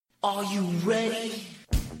Are you ready?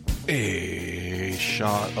 A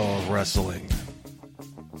Shot of Wrestling,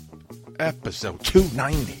 episode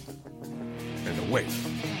 290. And away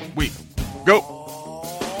we go.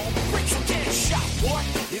 Break your damn shot, what?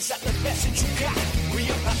 Is that the message you got? We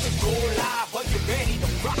about to go live, are you ready to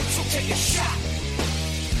rock? So take a shot.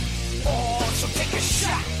 Oh, so take a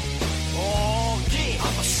shot. Oh, yeah.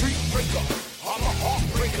 I'm a street breaker. I'm a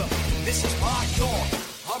heartbreaker. This is my dawn.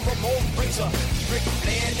 I'm Ramon Razor. Rick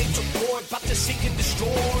Flair, Nature Boy, about to seek and destroy.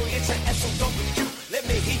 It's an SOW. Let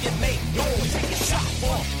me hear you make noise. Take a shot,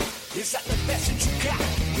 what? Is that the message you got?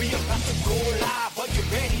 We about to go live. Are you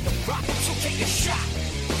ready to rock? So take a shot.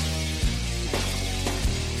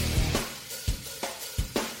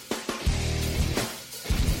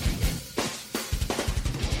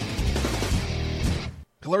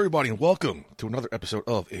 Hello, everybody, and welcome to another episode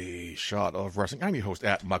of A Shot of Wrestling. I'm your host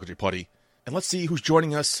at Michael J. Putty, and let's see who's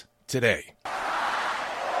joining us today.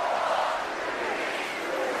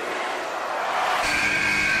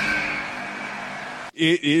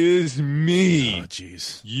 It is me. Oh,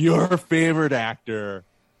 jeez. Your favorite actor,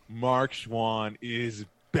 Mark Schwann, is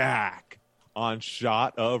back on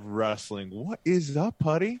Shot of Wrestling. What is up,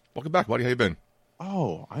 Putty? Welcome back, buddy. How you been?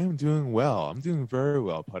 Oh, I am doing well. I'm doing very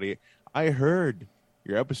well, Putty. I heard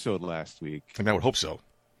your episode last week And I would hope so.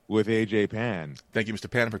 with AJ Pan. Thank you, Mr.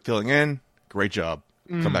 Pan, for filling in. Great job.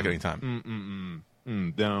 Come back anytime.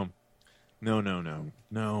 No.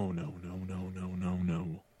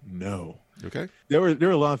 You okay? There were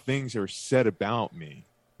a lot of things that were said about me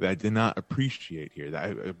that I did not appreciate here. That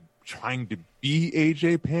I'm trying to be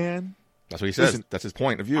AJ Pan. That's what he says. Listen, That's his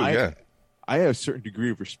point of view, I yeah. have a certain degree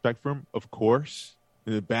of respect for him, of course.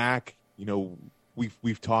 In the back, you know,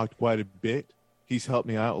 we've talked quite a bit. He's helped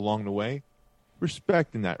me out along the way.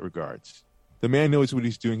 Respect in that regards. The man knows what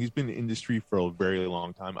he's doing. He's been in the industry for a very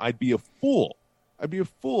long time. I'd be a fool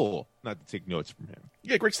not to take notes from him.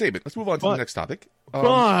 Yeah, great statement. Let's move on to the next topic.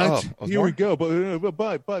 Here we go. But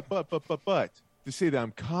to say that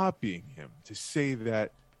I'm copying him, to say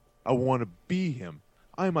that I want to be him,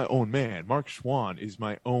 I'm my own man. Mark Schwann is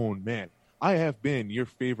my own man. I have been your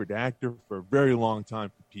favorite actor for a very long time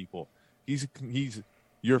for people. He's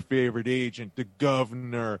your favorite agent, the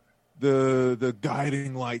governor, the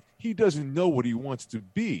guiding light. He doesn't know what he wants to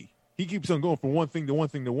be. He keeps on going from one thing to one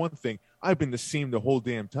thing to one thing. I've been the same the whole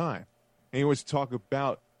damn time. And he wants to talk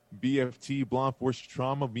about BFT, Blunt Force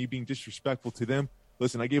Trauma, me being disrespectful to them.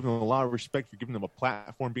 Listen, I gave them a lot of respect for giving them a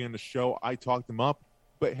platform, being on the show. I talked them up.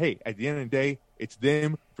 But hey, at the end of the day, it's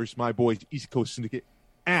them versus my boys, East Coast Syndicate,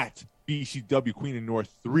 at BCW Queen of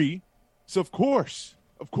North 3. So of course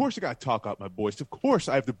I got to talk out my boys. Of course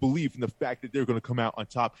I have to believe in the fact that they're going to come out on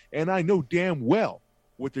top. And I know damn well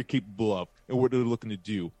what they're capable of and what they're looking to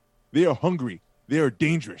do. They are hungry. They are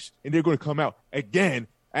dangerous. And they're going to come out again,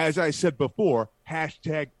 as I said before,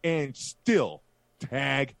 hashtag and still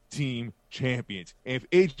tag team champions. And if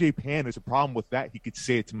AJ Pan has a problem with that, he could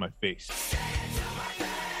say it to my face.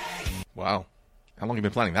 Wow. How long have you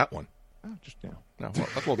been planning that one? Oh, just now. No, well,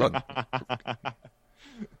 that's well done.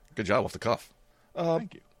 Good job off the cuff.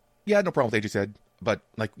 Thank you. Yeah, no problem with AJ said, but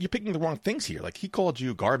like you're picking the wrong things here. Like he called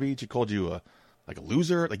you garbage. He called you a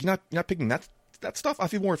loser. Like you're not picking that stuff. I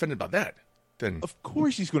feel more offended by that than. Of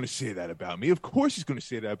course he's going to say that about me. Of course he's going to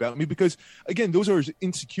say that about me because again, those are his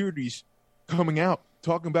insecurities coming out,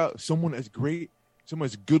 talking about someone as great, someone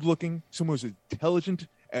as good looking, someone as intelligent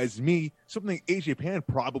as me. Something AJ Pan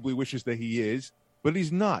probably wishes that he is. But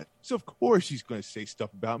he's not. So, of course, he's going to say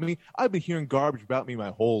stuff about me. I've been hearing garbage about me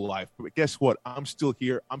my whole life. But guess what? I'm still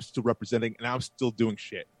here. I'm still representing, and I'm still doing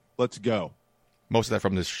shit. Let's go. Most of that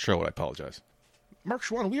from this show. I apologize. Mark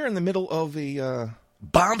Schwann, we are in the middle of a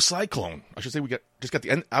bomb cyclone. I should say just got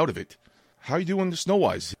the end out of it. How are you doing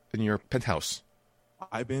snow-wise in your penthouse?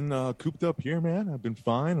 I've been cooped up here, man. I've been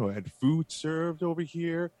fine. I had food served over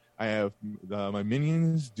here. I have my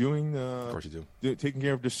minions doing Of course you do. taking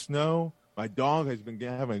care of the snow. My dog has been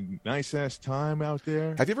having a nice-ass time out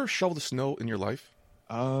there. Have you ever shoveled the snow in your life?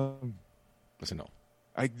 Listen, no.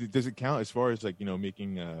 Does it count as far as, like, you know,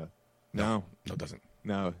 making... No. No, it doesn't.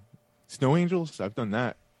 No. Snow angels? I've done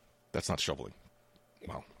that. That's not shoveling.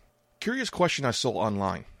 Wow. Curious question I saw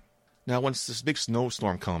online. Now, once this big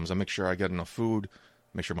snowstorm comes, I make sure I get enough food,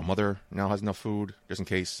 make sure my mother now has enough food, just in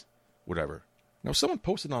case, whatever. Now, someone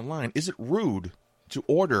posted online, is it rude to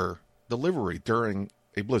order delivery during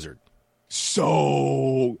a blizzard?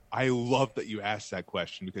 So I love that you asked that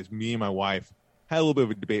question because me and my wife had a little bit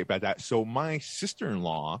of a debate about that. So my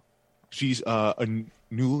sister-in-law, she's a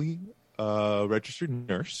newly registered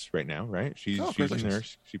nurse right now, right? She's a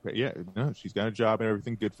nurse. She's got a job and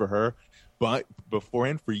everything, good for her. But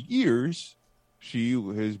beforehand, for years, she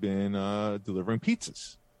has been delivering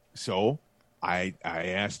pizzas. So I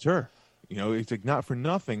asked her, it's like, not for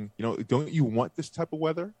nothing, don't you want this type of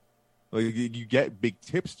weather? Like, you get big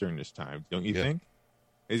tips during this time, don't you think?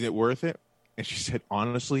 Is it worth it? And she said,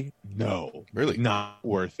 honestly, no. Really? Not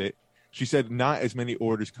worth it. She said not as many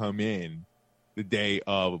orders come in the day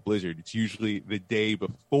of a blizzard. It's usually the day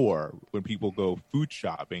before when people go food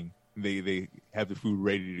shopping. They have the food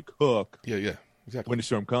ready to cook. Yeah, exactly. When the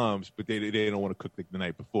storm comes, but they don't want to cook the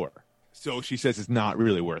night before. So she says it's not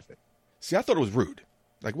really worth it. See, I thought it was rude.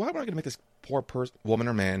 Like, why am I going to make this poor woman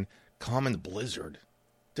or man come in the blizzard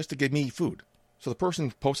just to give me food? So the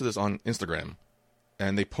person posted this on Instagram,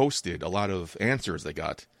 and they posted a lot of answers they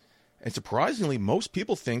got. And surprisingly, most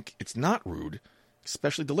people think it's not rude,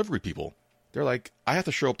 especially delivery people. They're like, I have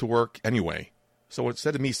to show up to work anyway. So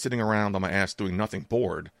instead of me sitting around on my ass doing nothing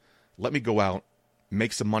bored, let me go out,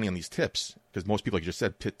 make some money on these tips. Because most people, like you just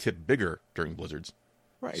said, tip bigger during blizzards.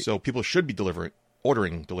 Right. So people should be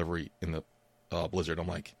ordering delivery in the blizzard. I'm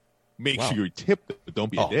like, make wow. sure you tip, but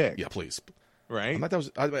don't be a dick. Yeah, please. Right. I'm like,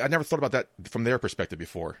 I never thought about that from their perspective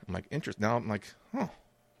before. I'm like, now I'm like,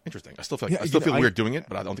 interesting. I still feel weird doing it,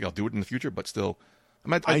 but I don't think I'll do it in the future. But still,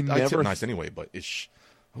 I tip nice anyway. But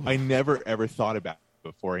I never ever thought about it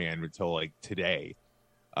beforehand until like today,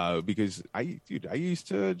 because I used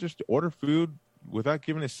to just order food without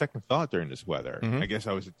giving a second thought during this weather. Mm-hmm. I guess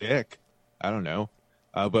I was a dick. I don't know,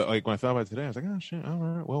 but like when I thought about it today, I was like, oh shit, all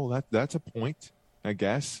right, well that's a point, I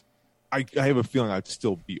guess. I have a feeling I'd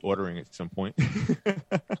still be ordering at some point.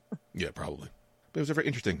 Yeah, probably. But it was very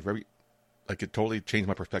interesting. It totally changed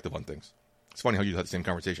my perspective on things. It's funny how you had the same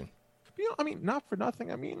conversation. I mean, not for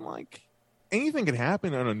nothing. I mean, like, anything can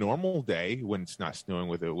happen on a normal day when it's not snowing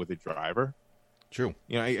with a driver. True.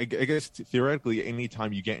 I guess theoretically,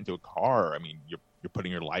 anytime you get into a car, I mean, you're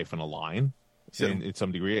putting your life on a line. In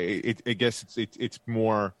some degree. I guess it's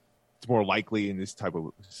more likely in this type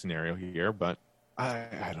of scenario here, but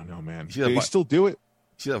I don't know, man. They still do it.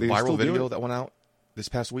 See that viral video that went out this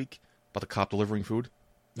past week about the cop delivering food?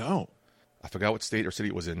 No. I forgot what state or city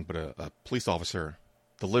it was in, but a police officer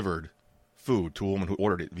delivered food to a woman who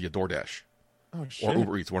ordered it via DoorDash. Oh, shit. Or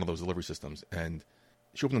Uber Eats, one of those delivery systems. And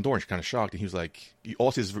she opened the door and she's kind of shocked. And he was like, you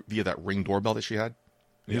all see this via that Ring doorbell that she had?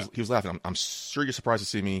 He was laughing. I'm sure you're surprised to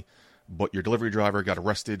see me, but your delivery driver got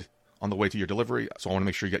arrested on the way to your delivery, so I want to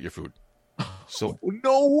make sure you get your food. So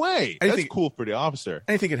no way. That's cool for the officer.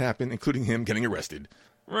 Anything could happen, including him getting arrested.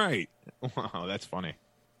 Right. Wow, that's funny.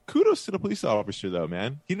 Kudos to the police officer, though,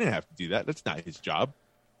 man. He didn't have to do that. That's not his job.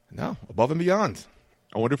 No, above and beyond.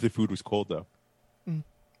 I wonder if the food was cold, though.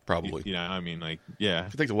 Probably. I mean, like, yeah.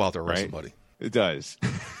 It takes a while to arrest somebody. It does.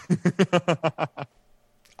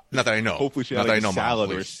 Not that I know. Hopefully she had like a salad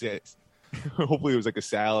hopefully it was like a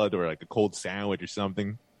salad or like a cold sandwich or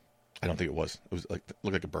something. I don't think it was. It was looked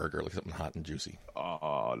like a burger, like something hot and juicy.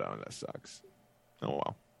 Oh, no, that sucks. Oh,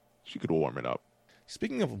 well. She could warm it up.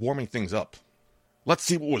 Speaking of warming things up, let's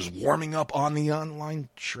see what was warming up on the online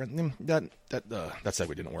trend. That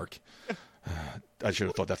segue didn't work. I should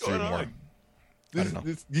have thought that through more. I don't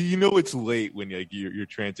know. It's late when your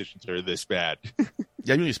transitions are this bad.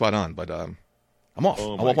 Yeah, usually spot on, but I'm off.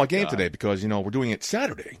 I'm off my game today because, we're doing it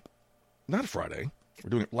Saturday, not Friday. We're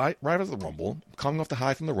doing it right after the Rumble, coming off the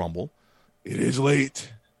high from the Rumble. It is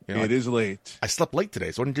late. It is late. I slept late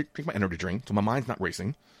today, so I didn't drink my energy drink, so my mind's not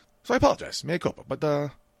racing. So I apologize. Mea culpa.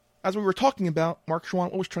 But as we were talking about, Mark Schwann,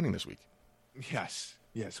 what was trending this week? Yes.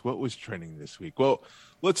 What was trending this week? Well,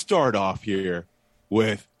 let's start off here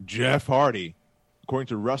with Jeff Hardy. According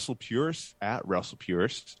to Russell Pierce, at Russell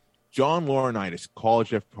Pierce, John Laurinaitis called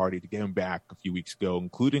Jeff Hardy to get him back a few weeks ago,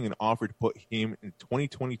 including an offer to put him in the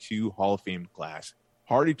 2022 Hall of Fame class.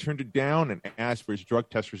 Hardy turned it down and asked for his drug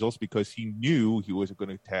test results because he knew he wasn't going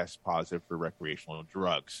to test positive for recreational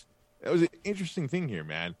drugs. That was an interesting thing here,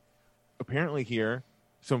 man. Apparently here,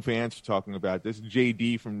 some fans are talking about this.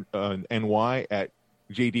 JD from NY at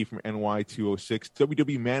JD from NY206.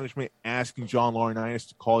 WWE management asking John Laurinaitis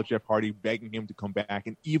to call Jeff Hardy, begging him to come back,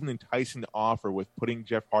 and even enticing the offer with putting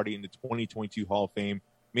Jeff Hardy in the 2022 Hall of Fame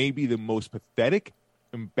may be the most pathetic,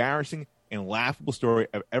 embarrassing, and laughable story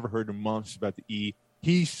I've ever heard in months about the E.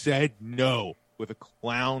 He said no with a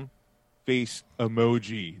clown face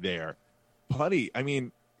emoji there. Buddy, I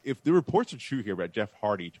mean, if the reports are true here about Jeff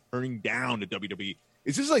Hardy turning down the WWE,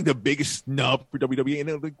 is this like the biggest snub for WWE?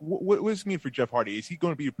 And like, what does this mean for Jeff Hardy? Is he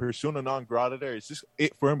going to be a persona non grata there? Is this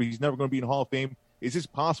it for him? He's never going to be in the Hall of Fame. Is this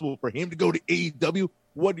possible for him to go to AEW?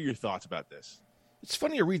 What are your thoughts about this? It's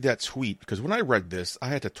funny to read that tweet because when I read this, I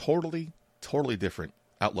had a totally different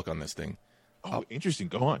outlook on this thing. Oh, interesting.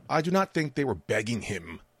 Go on. I do not think they were begging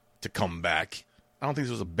him to come back. I don't think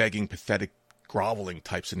this was a begging, pathetic groveling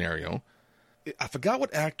type scenario. I forgot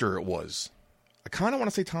what actor it was. I kind of want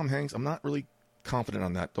to say Tom Hanks. I'm not really confident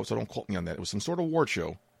on that, so don't quote me on that. It was some sort of award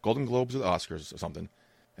show, Golden Globes or the Oscars or something,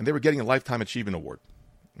 and they were getting a Lifetime Achievement Award,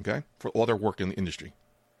 okay, for all their work in the industry.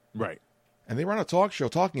 Right. And they were on a talk show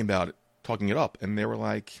talking about it, talking it up, and they were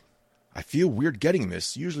like, I feel weird getting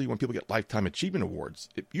this. Usually when people get Lifetime Achievement Awards,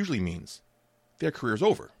 it usually means their career's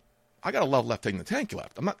over. I got a lot left in the tank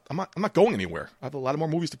left. I'm not going anywhere. I have a lot of more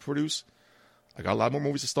movies to produce. I got a lot more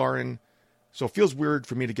movies to star in. So it feels weird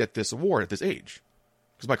for me to get this award at this age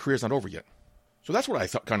because my career's not over yet. So that's what I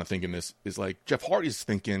kind of think in this is like Jeff Hardy's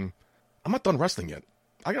thinking, I'm not done wrestling yet.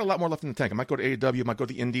 I got a lot more left in the tank. I might go to AEW, I might go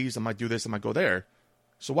to the Indies, I might do this, I might go there.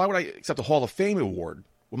 So why would I accept a Hall of Fame award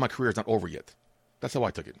when my career's not over yet? That's how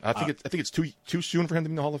I took it. I think it's too soon for him to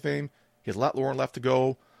be in the Hall of Fame. He has a lot more left to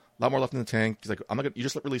go, a lot more left in the tank. He's like, you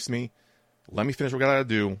just release me, let me finish what I got to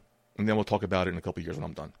do, and then we'll talk about it in a couple of years when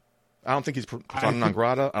I'm done. I don't think he's persona non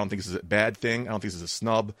grata. I don't think this is a bad thing. I don't think this is a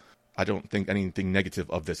snub. I don't think anything negative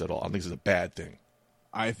of this at all. I don't think this is a bad thing.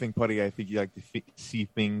 I think, Putty, you like to see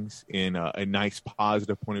things in a nice,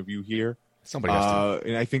 positive point of view here. Somebody has to.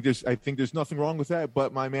 And I think there's nothing wrong with that.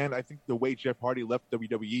 But my man, I think the way Jeff Hardy left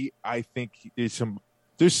WWE, I think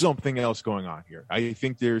there's something else going on here. I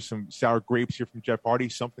think there's some sour grapes here from Jeff Hardy,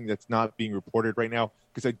 something that's not being reported right now.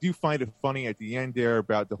 Because I do find it funny at the end there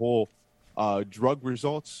about the whole drug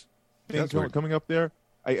results thing coming up there.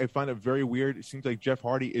 I find it very weird. It seems like Jeff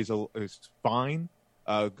Hardy is fine.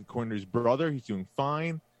 According to his brother, he's doing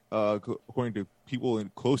fine. According to people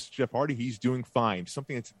close to Jeff Hardy, he's doing fine.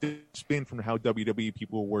 Something that's spin from how WWE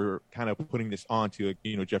people were kind of putting this on to,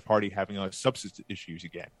 Jeff Hardy having substance issues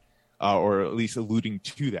again, or at least alluding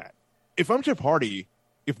to that. If I'm Jeff Hardy,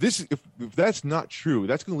 if that's not true,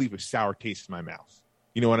 that's going to leave a sour taste in my mouth.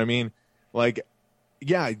 You know what I mean? Like,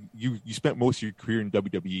 yeah, you spent most of your career in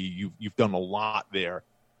WWE. You've done a lot there,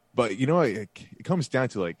 but it comes down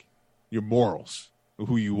to like your morals,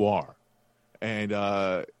 who you are, and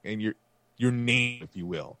your name, if you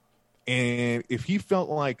will. And if he felt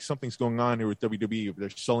like something's going on here with WWE, if they're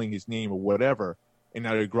selling his name or whatever, and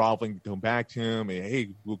now they're groveling to come back to him, and hey,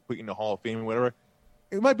 we'll put you in the Hall of Fame or whatever,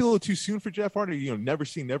 it might be a little too soon for Jeff Hardy. Never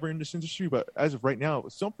say never in this industry, but as of right now,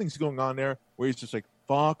 something's going on there where he's just like,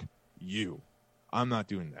 fuck you. I'm not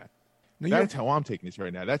doing that. No, that's how I'm taking this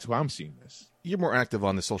right now. That's how I'm seeing this. You're more active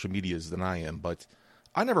on the social medias than I am, but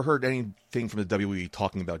I never heard anything from the WWE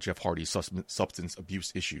talking about Jeff Hardy's substance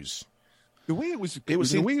abuse issues. The way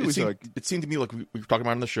it seemed to me like we were talking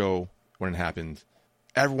about on the show when it happened.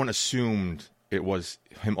 Everyone assumed it was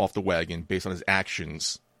him off the wagon based on his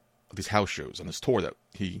actions of these house shows on this tour that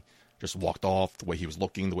he just walked off, the way he was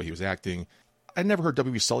looking, the way he was acting. I never heard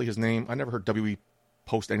WWE sully his name. I never heard WWE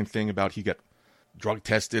post anything about he got drug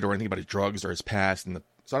tested or anything about his drugs or his past.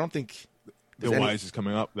 So I don't think. Why is this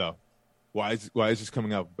coming up though? Why is this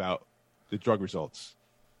coming up about the drug results?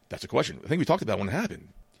 That's a question. I think we talked about when it happened.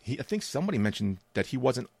 I think somebody mentioned that he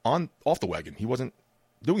wasn't off the wagon. He wasn't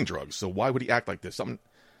doing drugs. So why would he act like this?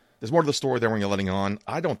 There's more to the story there when you're letting on.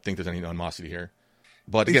 I don't think there's any animosity here.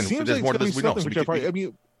 But again, there's more to this we know. So we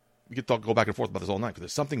could go back and forth about this all night. Because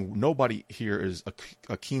there's something nobody here is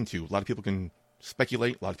keen to. A lot of people can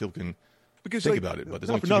speculate. A lot of people can think about it. But there's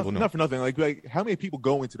only two people know. Not for nothing. Like how many people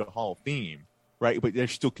go into the Hall of Fame, right? But they're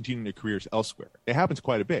still continuing their careers elsewhere. It happens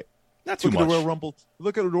quite a bit. Not too much.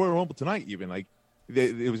 Look at the Royal Rumble tonight, even. Like,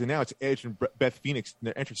 it was announced Edge and Beth Phoenix,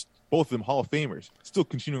 their entrance, both of them Hall of Famers, still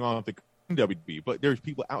continuing on with the WWE. But there's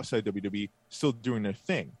people outside WWE still doing their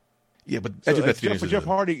thing. Yeah, but Edge and Beth Phoenix. Jeff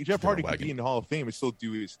Hardy could be in the Hall of Fame and still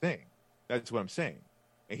do his thing. That's what I'm saying.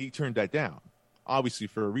 And he turned that down, obviously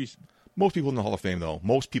for a reason. Most people in the Hall of Fame, though,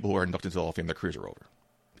 most people who are inducted to the Hall of Fame, their careers are over.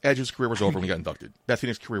 Edge's career was over when he got inducted. Beth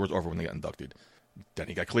Phoenix's career was over when they got inducted. Then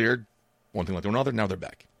he got cleared. One thing led to another. Now they're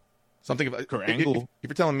back. If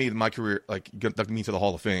you're telling me that my career, like, inducted me to the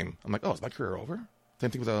Hall of Fame, I'm like, oh, is my career over? Same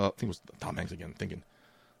thing with I think it was Tom Hanks again, thinking,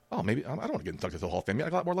 oh, maybe I don't want to get inducted to the Hall of Fame. I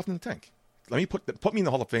got a lot more left in the tank. Let me put me in the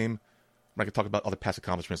Hall of Fame when I can talk about other past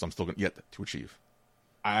accomplishments I'm still yet to achieve.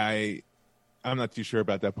 I'm not too sure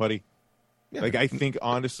about that, Putty. Yeah. Like, I think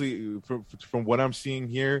honestly, from what I'm seeing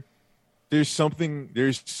here, there's something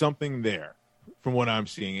there from what I'm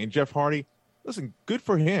seeing. And Jeff Hardy, listen, good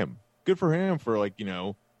for him. Good for him for, like,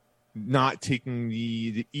 not taking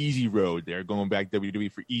the easy road there, going back to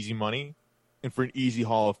WWE for easy money and for an easy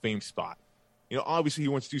Hall of Fame spot. Obviously he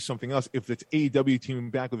wants to do something else. If it's AEW teaming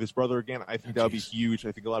back with his brother again, I think that would be huge.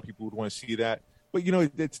 I think a lot of people would want to see that. But,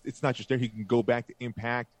 it's not just there. He can go back to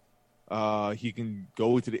Impact. He can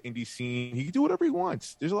go to the indie scene. He can do whatever he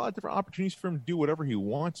wants. There's a lot of different opportunities for him to do whatever he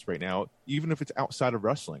wants right now, even if it's outside of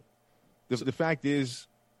wrestling. The fact is,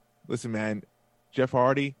 listen, man, Jeff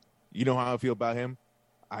Hardy, you know how I feel about him.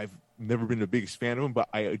 I've never been the biggest fan of him, but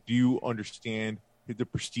I do understand the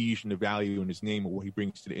prestige and the value in his name and what he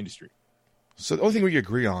brings to the industry. So the only thing we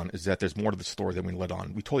agree on is that there's more to the story than we let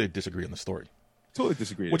on. We totally disagree on the story. Totally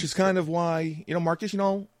disagree. Which is kind of why, Marcus,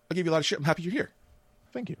 I give you a lot of shit. I'm happy you're here.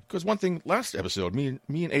 Thank you. Because one thing, last episode, me and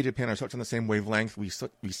AJ Pan are such on the same wavelength. We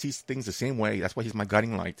see things the same way. That's why he's my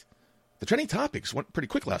guiding light. The trending topics went pretty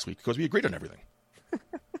quick last week because we agreed on everything.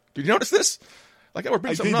 Did you notice this? Like, I would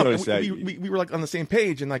bring something up. We were like on the same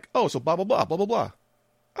page and like, oh, so blah, blah, blah, blah, blah, blah.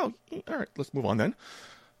 Oh, all right, let's move on then.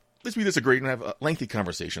 At least we disagreed and have a lengthy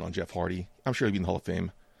conversation on Jeff Hardy. I'm sure he'll be in the Hall of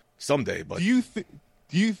Fame someday. But do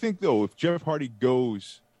you think though, if Jeff Hardy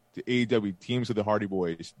goes to AEW, teams with the Hardy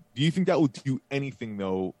Boys, do you think that will do anything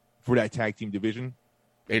though for that tag team division?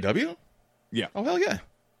 AEW? Yeah. Oh hell yeah.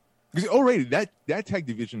 Because already that tag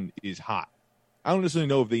division is hot. I don't necessarily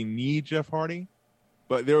know if they need Jeff Hardy,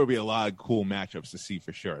 but there will be a lot of cool matchups to see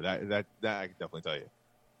for sure. That I can definitely tell you.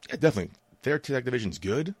 Yeah, definitely. Their tag division's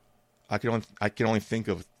good. I can only think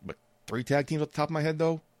of 3 tag teams off the top of my head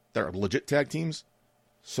though. That are legit tag teams.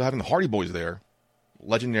 So having the Hardy Boys there,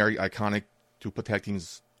 legendary, iconic, to put tag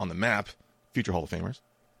teams on the map, future Hall of Famers.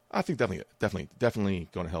 I think definitely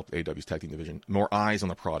going to help AEW's tag team division. More eyes on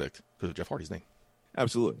the product because of Jeff Hardy's name.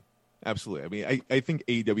 Absolutely. I mean, I think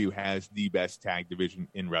AEW has the best tag division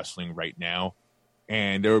in wrestling right now,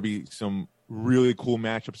 and there will be some really cool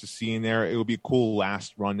matchups to see in there. It will be a cool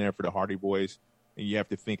last run there for the Hardy Boys, and you have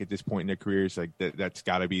to think at this point in their careers like that's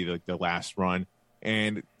got to be like the last run,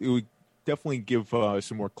 and it would definitely give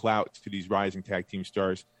some more clout to these rising tag team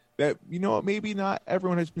stars that maybe not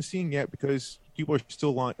everyone has been seeing yet because people are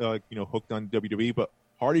still hooked on WWE, but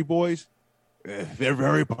Hardy Boys. They're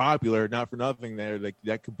very popular, not for nothing.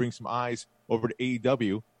 That could bring some eyes over to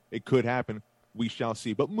AEW. It could happen. We shall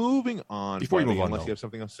see. But moving on. Before you move on, unless you have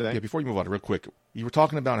something else to say. Yeah, before you move on, real quick. You were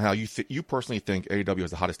talking about how you personally think AEW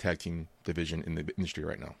is the hottest tag team division in the industry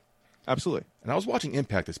right now. Absolutely. And I was watching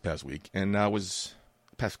Impact this past week, and the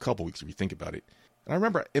past couple weeks if you think about it. And I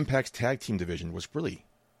remember Impact's tag team division was really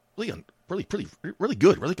good,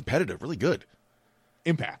 really competitive, really good.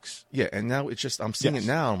 Impacts. Yeah, and now it's just I'm seeing it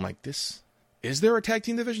now. I'm like this. Is there a tag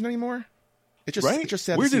team division anymore? It's just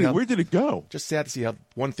sad. Where did it go? Just sad to see how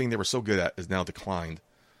one thing they were so good at is now declined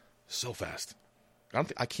so fast.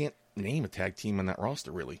 I can't name a tag team on that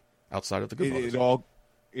roster really outside of the Good Brothers.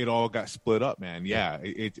 It all got split up, man. Yeah,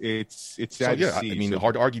 it's sad to see. I mean,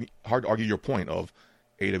 hard to argue your point of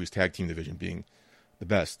AEW's tag team division being the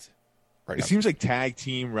best. Right now. It seems like tag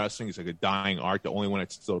team wrestling is like a dying art. The only one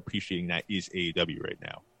that's still appreciating that is AEW right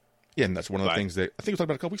now. Yeah, and that's one of the things that I think we talked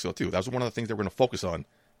about a couple weeks ago, too. That was one of the things they were going to focus on.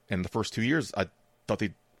 And the first 2 years, I thought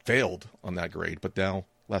they failed on that grade. But now,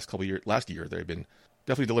 last year, they've been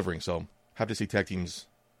definitely delivering. So, happy to see tag teams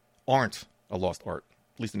aren't a lost art,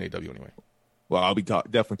 at least in AEW anyway. Well, I'll be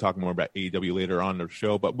definitely talking more about AEW later on in the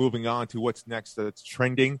show. But moving on to what's next that's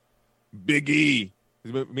trending, Big E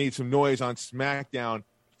has made some noise on SmackDown.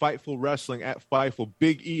 Fightful Wrestling at Fightful.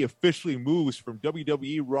 Big E officially moves from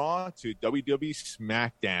WWE Raw to WWE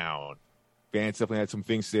SmackDown. Fans definitely had some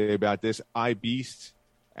things to say about this. iBeast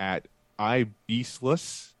at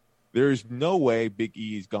iBeastless. There's no way Big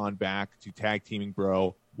E has gone back to tag teaming,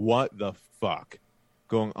 bro. What the fuck?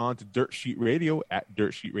 Going on to Dirt Sheet Radio at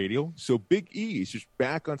Dirt Sheet Radio. So Big E is just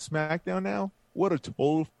back on SmackDown now? What a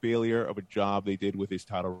total failure of a job they did with his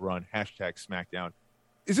title run. Hashtag SmackDown.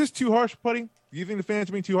 Is this too harsh, Putty? Do you think the fans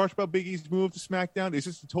are being too harsh about Big E's move to SmackDown? Is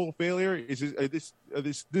this a total failure? Is this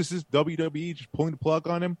WWE just pulling the plug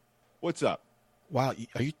on him? What's up? Wow,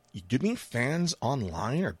 do you mean fans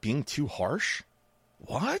online are being too harsh?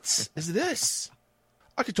 What is this?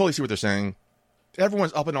 I could totally see what they're saying.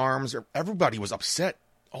 Everyone's up in arms. Everybody was upset.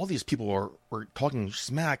 All these people were talking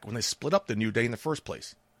smack when they split up the New Day in the first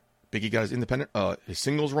place. Big E got his independent, his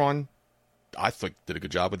singles run. I think did a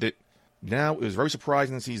good job with it. Now, it was very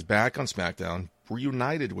surprising to see he's back on SmackDown,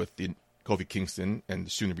 reunited with the Kofi Kingston and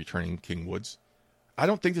the soon-to-returning King Woods. I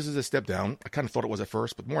don't think this is a step down. I kind of thought it was at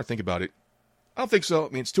first, but the more I think about it, I don't think so. I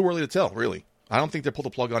mean, it's too early to tell, really. I don't think they pulled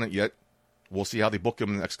the plug on it yet. We'll see how they book him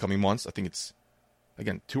in the next coming months. I think it's,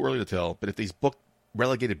 again, too early to tell. But if he's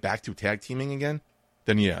relegated back to tag teaming again,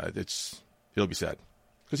 then yeah, he'll be sad.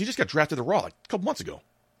 Because he just got drafted to Raw a couple months ago.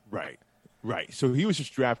 Right. So he was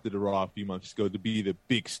just drafted to Raw a few months ago to be the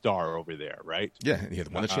big star over there, right? Yeah, and he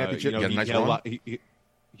had won the championship. He had a nice run. He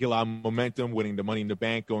had a lot of momentum, winning the Money in the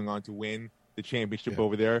Bank, going on to win the championship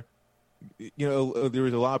over there. There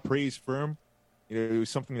was a lot of praise for him. It was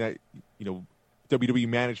something that, WWE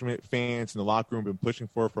management, fans in the locker room have been pushing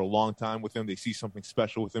for a long time with him. They see something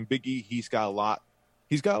special with him. Big E, he's got a lot.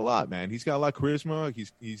 He's got a lot, man. He's got a lot of charisma.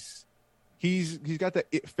 he's got that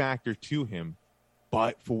it factor to him.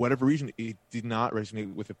 But for whatever reason, it did not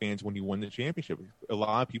resonate with the fans when he won the championship. A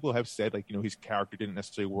lot of people have said, like, his character didn't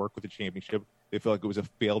necessarily work with the championship. They felt like it was a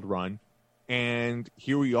failed run. And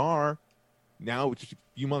here we are now, just a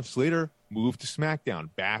few months later, moved to SmackDown,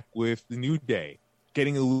 back with the New Day,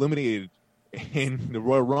 getting eliminated in the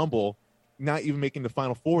Royal Rumble, not even making the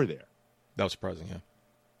Final Four there. That was surprising,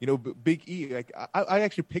 yeah. Big E, like, I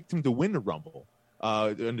actually picked him to win the Rumble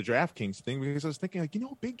in the DraftKings thing, because I was thinking,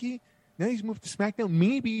 like, Big E, now he's moved to SmackDown.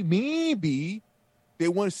 Maybe they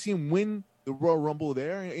want to see him win the Royal Rumble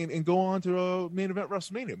there and go on to a main event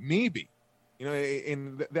WrestleMania. Maybe,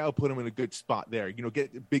 and that would put him in a good spot there.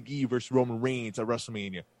 Get Big E versus Roman Reigns at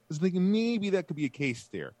WrestleMania. I was thinking maybe that could be a case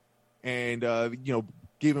there, and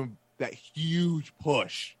give him that huge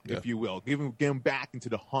push, if you will. Get him back into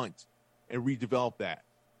the hunt and redevelop that.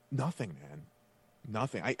 Nothing, man.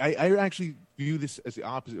 Nothing. I actually view this as the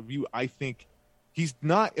opposite view. I think he's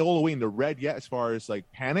not all the way in the red yet as far as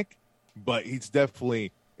like Panic, but he's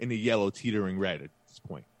definitely in the yellow teetering red at this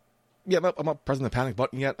point. Yeah, I'm not pressing the panic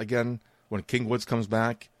button yet. Again, when King Woods comes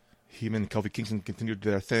back, him and Kofi Kingston continue to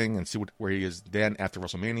do their thing and see where he is then after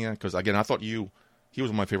WrestleMania. Because, again, I thought he was one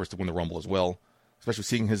of my favorites to win the Rumble as well. Especially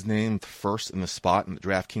seeing his name first in the spot in the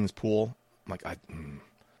DraftKings pool. I'm like,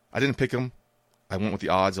 I didn't pick him. I went with the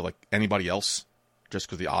odds of like anybody else just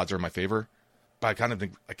because the odds are in my favor. But I kind of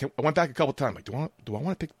think I went back a couple times. Like, do I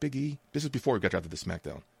want to pick Big E? This is before we got drafted to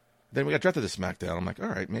SmackDown. Then we got drafted to SmackDown. I'm like, all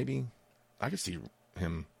right, maybe I could see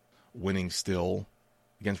him winning still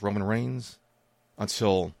against Roman Reigns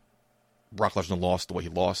until Brock Lesnar lost the way he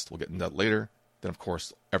lost. We'll get into that later. Then, of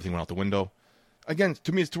course, everything went out the window. Again,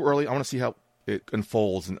 to me, it's too early. I want to see how it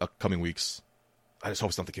unfolds in upcoming weeks. I just hope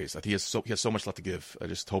it's not the case. I think he has so much left to give. I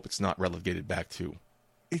just hope it's not relegated back to.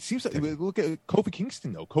 It seems like, look at Kofi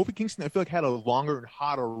Kingston, though. Kofi Kingston, I feel like, had a longer and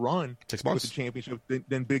hotter run 6 months with the championship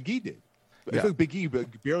than Big E did. Yeah. I feel like Big E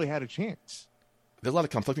barely had a chance. There's a lot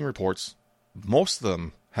of conflicting reports. Most of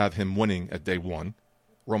them have him winning at day one.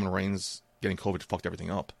 Roman Reigns getting COVID fucked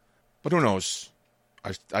everything up. But who knows?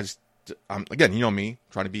 I'm again, you know me,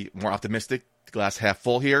 trying to be more optimistic, glass half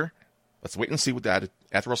full here. Let's wait and see with that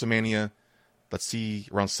after WrestleMania. Let's see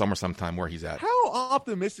around summer sometime where he's at. How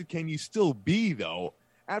optimistic can you still be, though,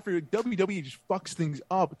 after WWE just fucks things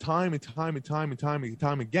up time and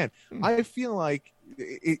time again? I feel like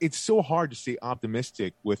it's so hard to stay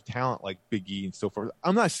optimistic with talent like Big E and so forth.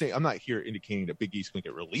 I'm not here indicating that Big E's going to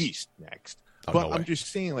get released next, but no, I'm just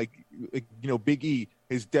saying, like, Big E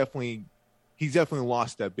he's definitely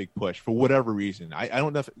lost that big push for whatever reason. I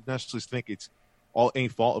don't necessarily think it's all any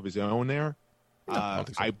fault of his own there. No,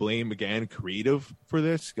 I blame, again, creative for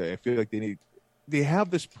this. I feel like they have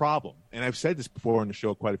this problem, and I've said this before on the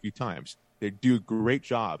show quite a few times. They do a great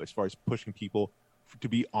job as far as pushing people to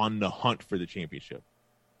be on the hunt for the championship.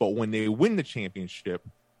 But when they win the championship,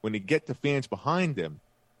 when they get the fans behind them,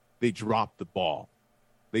 they drop the ball.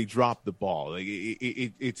 Like,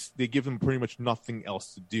 they give them pretty much nothing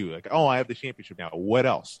else to do. Like, oh, I have the championship now. What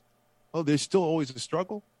else? Oh, there's still always a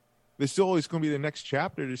struggle. There's still always going to be the next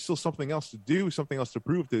chapter. There's still something else to do, something else to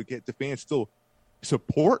prove to get the fans still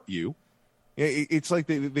support you. It's like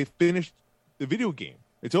they finished the video game.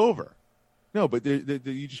 It's over. No, but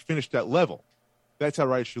you just finished that level. That's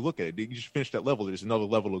how I should look at it. You just finished that level. There's another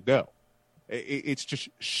level to go. It's just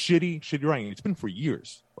shitty writing. It's been for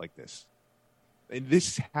years like this. And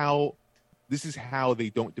this is how they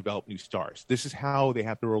don't develop new stars. This is how they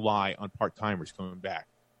have to rely on part-timers coming back.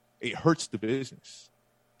 It hurts the business.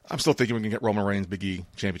 I'm still thinking we can get Roman Reigns, Big E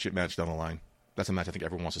championship match down the line. That's a match I think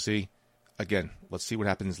everyone wants to see. Again, let's see what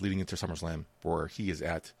happens leading into SummerSlam, where he is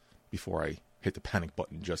at, before I hit the panic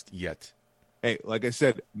button just yet. Hey, like I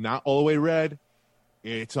said, not all the way red.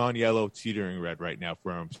 It's on yellow, teetering red right now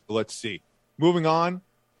for him. So let's see. Moving on,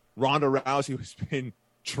 Ronda Rousey has been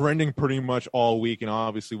trending pretty much all week, and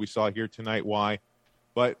obviously we saw here tonight why.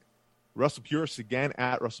 But Russell Purist again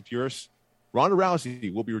at Russell Purist. Ronda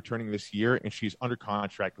Rousey will be returning this year, and she's under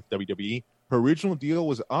contract with WWE. Her original deal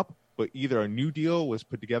was up, but either a new deal was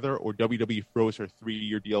put together or WWE froze her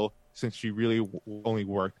 3-year deal, since she really only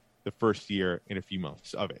worked the first year and a few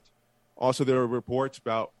months of it. Also, there are reports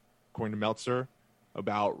about, according to Meltzer,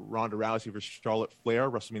 about Ronda Rousey versus Charlotte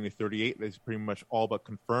Flair, WrestleMania 38. That's pretty much all but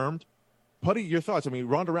confirmed. Putty, your thoughts? I mean,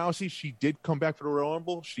 Ronda Rousey, she did come back for the Royal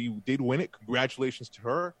Rumble. She did win it. Congratulations to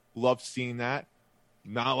her. Loved seeing that.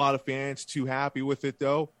 Not a lot of fans too happy with it,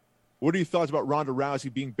 though. What are your thoughts about Ronda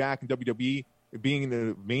Rousey being back in WWE, being in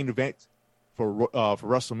the main event for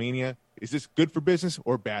WrestleMania? Is this good for business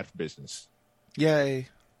or bad for business? Yay.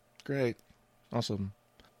 Great. Awesome.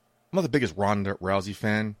 I'm not the biggest Ronda Rousey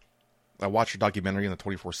fan. I watched a documentary on the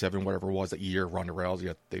 24/7, whatever it was, that year, Ronda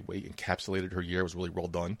Rousey. They encapsulated her year. It was really well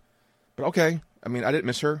done. But okay, I mean, I didn't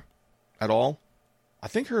miss her at all. I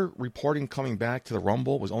think her reporting coming back to the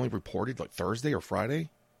Rumble was only reported like Thursday or Friday.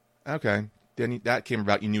 Okay, then that came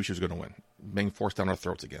about. You knew she was going to win. Being forced down our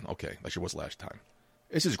throats again. Okay, like she was last time.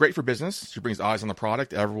 This is great for business. She brings eyes on the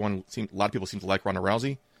product. A lot of people seem to like Ronda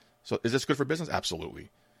Rousey. So is this good for business? Absolutely.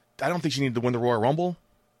 I don't think she needed to win the Royal Rumble.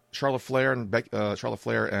 Charlotte Flair and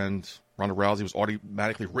Ronda Rousey was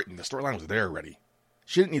automatically written. The storyline was there already.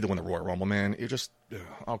 She didn't need to win the Royal Rumble, man. It just,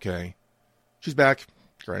 okay. She's back.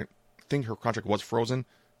 Great. I think her contract was frozen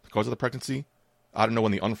because of the pregnancy. I don't know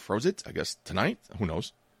when they unfroze it. I guess tonight. Who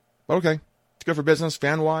knows? But okay. It's good for business,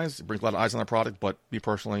 fan-wise. It brings a lot of eyes on the product. But me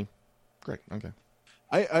personally, great. Okay.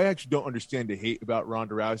 I actually don't understand the hate about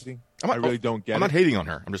Ronda Rousey. I really don't get it. I'm not hating on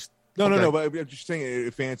her. I'm just... No, but I'm just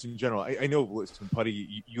saying, fans in general. I know, listen,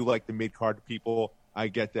 Putty, you like the mid-card people. I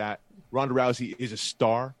get that. Ronda Rousey is a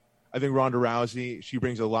star. I think Ronda Rousey, she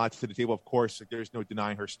brings a lot to the table. Of course, there's no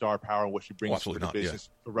denying her star power and what she brings to the business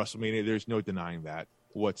for WrestleMania. There's no denying that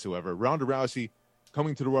whatsoever. Ronda Rousey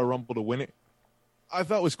coming to the Royal Rumble to win it, I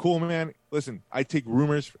thought was cool, man. Listen, I take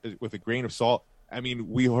rumors with a grain of salt. I mean,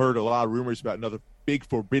 we heard a lot of rumors about another big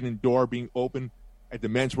forbidden door being open at the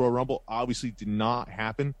Men's Royal Rumble. Obviously did not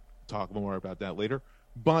happen. Talk more about that later.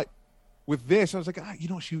 But with this, I was like,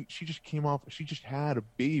 she just came off, she just had a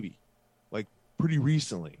baby, like, pretty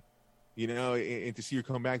recently, and to see her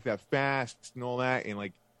come back that fast and all that, and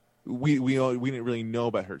like we didn't really know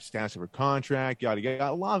about her status of her contract, yada yada.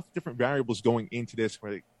 A lot of different variables going into this.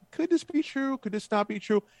 Where could this be true? Could this not be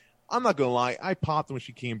true? I'm not gonna lie, I popped when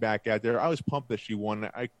she came back out there. I was pumped that she won.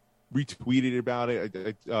 I retweeted about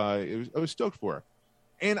it. I was stoked for her.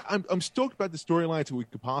 And I'm stoked about the storylines that we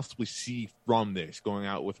could possibly see from this going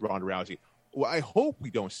out with Ronda Rousey. What I hope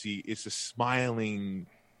we don't see is a smiling,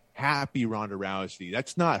 happy Ronda Rousey.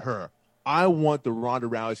 That's not her. I want the Ronda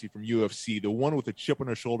Rousey from UFC, the one with a chip on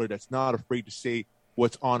her shoulder that's not afraid to say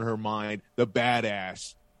what's on her mind, the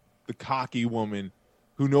badass, the cocky woman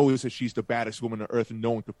who knows that she's the baddest woman on earth and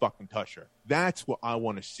no one can fucking touch her. That's what I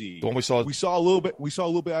want to see. The one we saw a little bit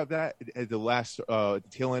of that at the last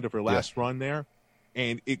tail end of her last run there.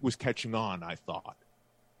 And it was catching on, I thought.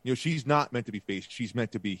 She's not meant to be face. She's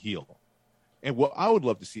meant to be heel. And what I would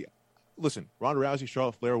love to see, listen, Ronda Rousey,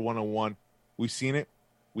 Charlotte Flair, 1-on-1. We've seen it.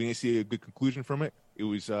 We didn't see a good conclusion from it. It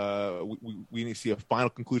was we didn't see a final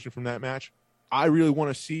conclusion from that match. I really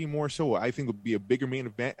want to see more so. I think it would be a bigger main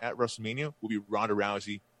event at WrestleMania will be Ronda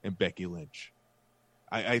Rousey and Becky Lynch.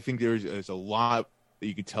 I think there's a lot that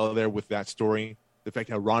you can tell there with that story. The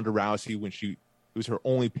fact that Ronda Rousey, it was her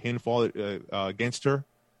only pinfall against her,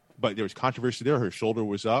 but there was controversy there. Her shoulder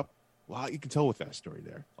was up. A lot you can tell with that story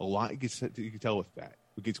there. A lot you can tell with that.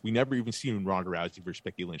 Because we never even seen Ronda Rousey versus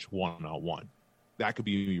Becky Lynch 1-on-1. That could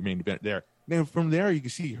be your main event there. Then from there, you can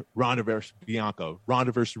see Ronda versus Bianca,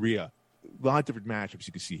 Ronda versus Rhea. A lot of different matchups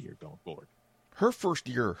you can see here going forward. Her first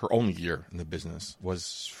year, her only year in the business,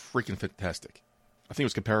 was freaking fantastic. I think it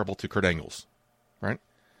was comparable to Kurt Angle's, right?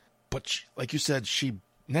 But like you said, she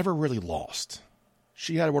never really lost.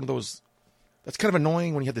 She had one of those... That's kind of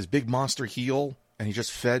annoying when you had this big monster heel and he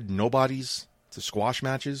just fed nobodies to squash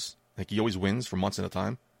matches. Like he always wins for months at a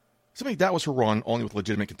time. Something like that was her run, only with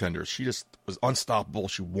legitimate contenders. She just was unstoppable.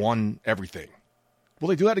 She won everything. Will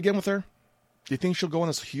they do that again with her? Do you think she'll go on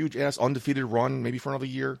this huge-ass undefeated run maybe for another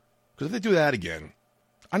year? Because if they do that again,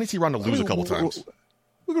 I need to see Ronda lose a couple times.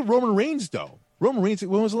 Look at Roman Reigns, though. Roman Reigns,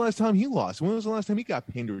 when was the last time he lost? When was the last time he got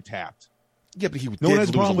pinned or tapped? Yeah, but he no one has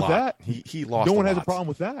a problem with that. He lost. No one has a problem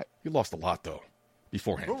with that. He lost a lot though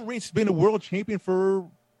beforehand. Roman Reigns has been a world champion for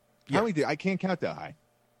how many days? I can't count that high.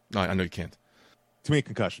 No, I know you can't. Too many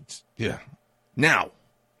concussions. Yeah. Now,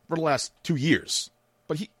 for the last 2 years,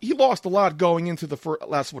 but he lost a lot going into the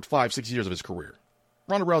last 5-6 years of his career.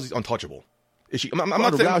 Ronda Rousey's untouchable. Is she? I'm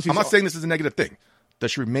not saying this is a negative thing.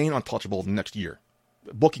 Does she remain untouchable the next year,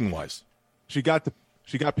 booking wise? She got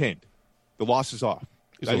pinned. The loss is off.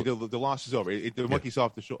 The loss is over. The monkey's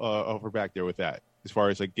off her back there with that, as far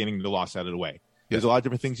as like getting the loss out of the way. There's a lot of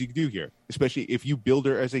different things you can do here, especially if you build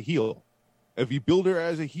her as a heel.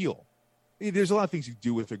 There's a lot of things you can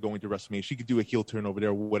do with her going to WrestleMania. She could do a heel turn over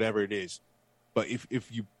there, whatever it is. But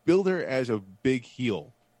if you build her as a big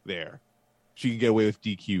heel there, she can get away with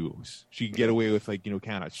DQs. She can get away with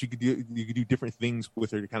countouts. You could do different things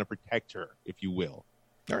with her to kind of protect her, if you will.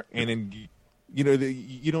 All right. And then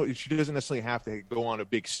she doesn't necessarily have to go on a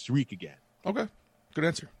big streak again. Okay, good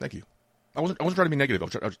answer. Thank you. I wasn't trying to be negative. I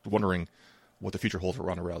was wondering what the future holds for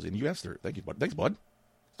Ronda Rousey, and you answered it. Thank you, bud. Thanks, bud.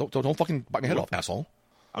 Don't fucking bite my head off, asshole.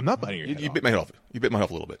 I'm not biting your head off. You bit my head off. You bit my head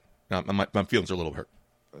off a little bit. Now, my feelings are a little hurt.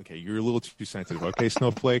 Okay, you're a little too sensitive. Okay,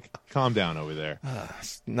 Snowflake, calm down over there.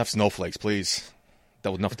 Enough snowflakes, please.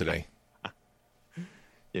 That was enough today.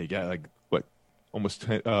 Yeah, you got like what, almost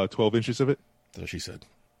 12 inches of it. That's what she said.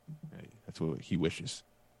 Hey, that's what he wishes.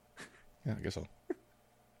 Yeah, I guess so.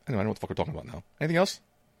 Anyway, I know what the fuck we're talking about now. Anything else?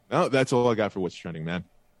 No, that's all I got for what's trending, man.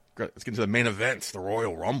 Great. Let's get into the main event, the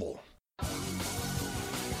Royal Rumble.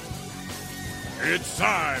 It's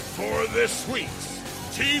time for this week's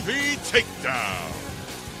TV Takedown.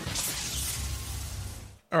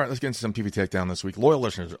 All right, let's get into some TV Takedown this week. Loyal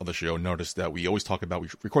listeners of the show noticed that we always talk about, we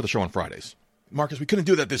record the show on Fridays. Marcus, we couldn't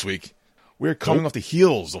do that this week. We're coming off the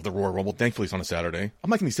heels of the Royal Rumble. Thankfully, it's on a Saturday. I'm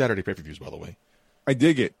liking these Saturday pay-per-views, by the way. I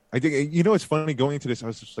dig it. You know, it's funny going into this. I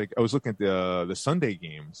was just like, I was looking at the Sunday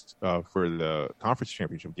games for the conference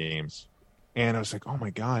championship games, and I was like, oh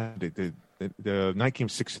my god, the night game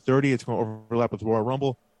 6:30. It's going to overlap with Royal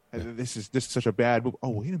Rumble. Yeah. This is such a bad move. Oh,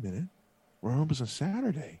 wait a minute, Royal Rumble's on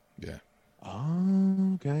Saturday. Yeah.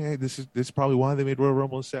 Oh, okay. This is probably why they made Royal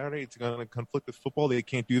Rumble on Saturday. It's going to conflict with football. They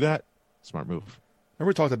can't do that. Smart move. Remember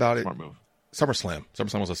we talked about it. Smart move. SummerSlam.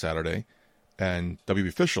 SummerSlam was a Saturday. And WWE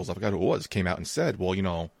officials, I forgot who it was, came out and said, well, you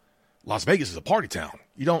know, Las Vegas is a party town.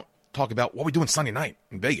 You don't talk about what we're doing Sunday night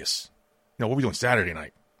in Vegas. You know, what we're doing Saturday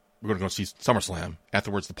night. We're going to go see SummerSlam.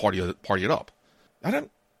 Afterwards, the party it up. I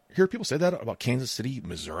don't hear people say that about Kansas City,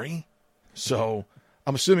 Missouri. So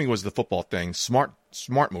I'm assuming it was the football thing. Smart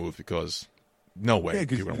move, because no way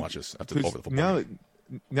people are going to watch this after over the football.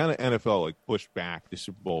 Now the NFL like pushed back the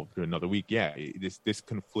Super Bowl for another week. Yeah, this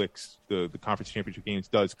conflicts. The conference championship games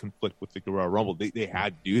does conflict with the Royal Rumble. They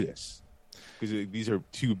had to do this because these are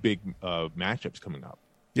two big matchups coming up.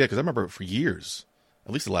 Yeah, because I remember for years,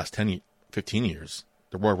 at least the last 10, 15 years,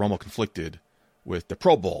 the Royal Rumble conflicted with the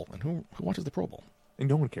Pro Bowl. And who watches the Pro Bowl? And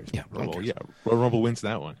no one cares. Yeah, Royal Rumble. Yeah, Royal Rumble wins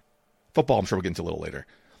that one. Football, I'm sure we'll get into a little later.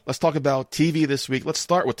 Let's talk about TV this week. Let's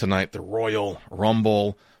start with tonight, the Royal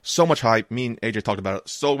Rumble. So much hype. Me and AJ talked about it.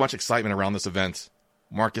 So much excitement around this event.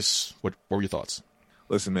 Marcus, what were your thoughts?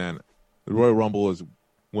 Listen, man, the Royal Rumble is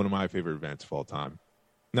one of my favorite events of all time.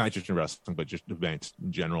 Not just in wrestling, but just events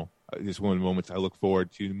in general. It's one of the moments I look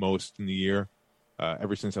forward to most in the year,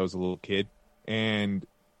 ever since I was a little kid. And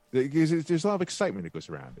there's a lot of excitement that goes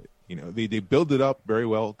around it. You know, they build it up very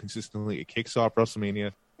well, consistently. It kicks off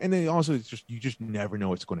WrestleMania. And then also, you just never know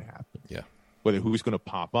what's going to happen. Yeah. Whether who's going to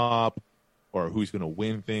pop up or who's going to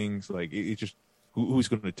win things. Like, it's just who's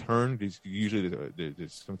going to turn. There's usually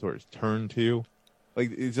there's some sort of turn to.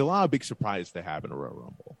 Like, there's a lot of big surprises that happen at Royal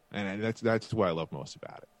Rumble. And that's what I love most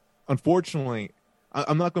about it. Unfortunately,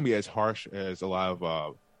 I'm not going to be as harsh as a lot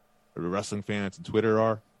of wrestling fans on Twitter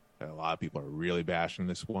are. A lot of people are really bashing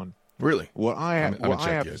this one. Really? What I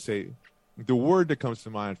have to say, the word that comes to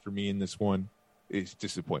mind for me in this one is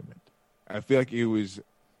disappointment. I feel like there was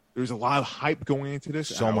a lot of hype going into this.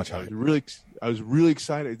 So much hype. I was really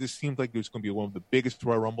excited. This seemed like it was going to be one of the biggest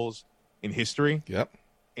Royal Rumbles in history. Yep.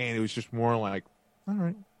 And it was just more like, all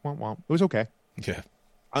right, womp womp. It was okay. Yeah.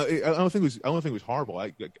 I don't think it was horrible.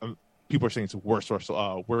 People are saying it's the worst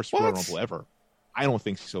Royal Rumble ever. I don't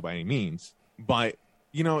think so by any means. But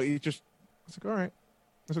you know, it's like, all right,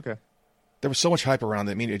 it's okay. There was so much hype around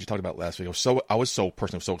it. Me and AJ talked about it last week. I was so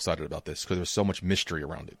excited about this because there was so much mystery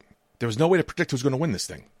around it. There was no way to predict who's going to win this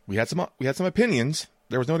thing. We had some opinions.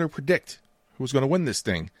 There was no way to predict who was going to win this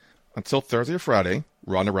thing until Thursday or Friday.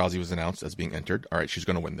 Ronda Rousey was announced as being entered. All right, she's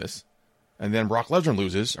going to win this. And then Brock Lesnar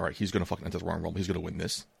loses. All right, he's going to fucking enter the Royal Rumble. He's going to win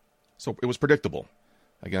this. So it was predictable.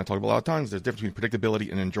 Again, I talked about a lot of times. There's a difference between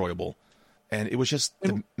predictability and enjoyable. And it was just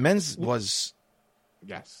the men's was.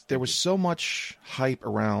 Yes. There was so much hype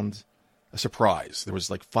around a surprise. There was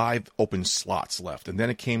like 5 open slots left. And then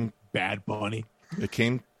it came. Bad Bunny. It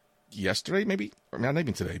came yesterday, maybe? Or not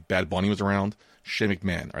even today. Bad Bunny was around. Shane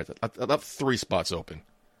McMahon. All right. I left 3 spots open.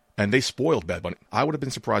 And they spoiled Bad Bunny. I would have been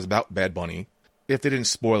surprised about Bad Bunny if they didn't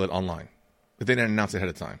spoil it online. If they didn't announce it ahead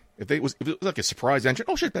of time. If it was like a surprise entrance.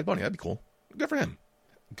 Oh, shit, Bad Bunny. That'd be cool. Good for him.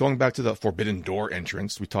 Going back to the Forbidden Door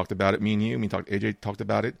entrance. We talked about it. Me and you. AJ talked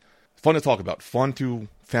about it. Fun to talk about. Fun to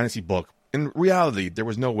fantasy book. In reality, there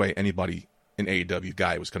was no way anybody in AEW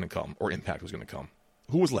guy was going to come or Impact was going to come.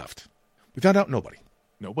 Who was left? We found out nobody.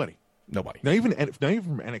 Nobody. Not even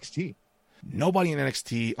from NXT. Nobody in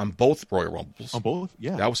NXT on both Royal Rumbles. On both?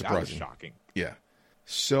 Yeah. That was surprising. That was shocking. Yeah.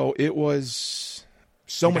 So it was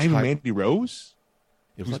so much hype. hype. Mandy Rose?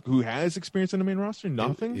 Who has experience on the main roster?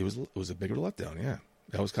 Nothing? It was a bigger letdown, yeah.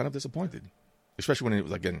 I was kind of disappointed. Especially when it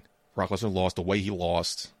was, again, Brock Lesnar lost, the way he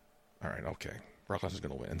lost. All right, okay. Brock Lesnar's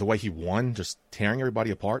going to win. And the way he won, just tearing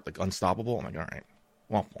everybody apart, like unstoppable. I'm like, all right,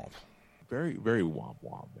 womp womp. Very, very womp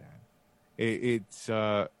womp, man.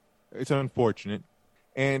 It's unfortunate.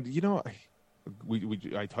 And, you know,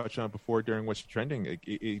 I touched on it before during What's Trending.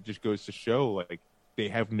 It just goes to show like they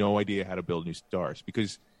have no idea how to build new stars,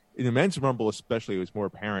 because in the men's Rumble especially, it was more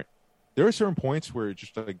apparent. There were certain points where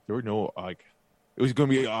just like there were no like it was going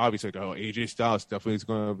to be obvious like, oh, AJ Styles definitely is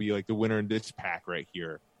going to be like the winner in this pack right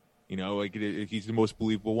here. You know, like he's the most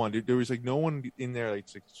believable one. There was like no one in there.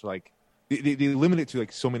 It's like they limit it to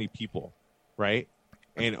like so many people, right?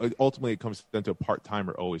 And ultimately, it comes down to a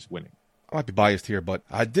part-timer always winning. I might be biased here, but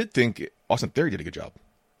I did think Austin Theory did a good job.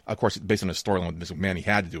 Of course, based on his storyline with Vince McMahon, he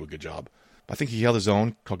had to do a good job. But I think he held his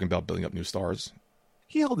own, talking about building up new stars.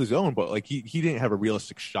 He held his own, but like he didn't have a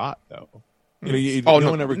realistic shot though. No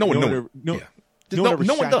one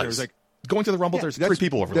does. Like, going to the Rumble, there's 3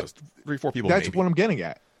 people over those, 3-4 people. That's maybe. what I'm getting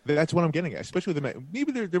at. That's what I'm getting at. Especially with the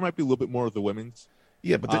maybe there might be a little bit more of the women's.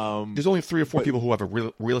 Yeah, but there's only 3 or 4 people who have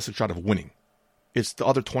a realistic shot of winning. It's the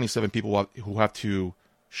other 27 people who have to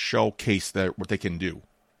showcase what they can do.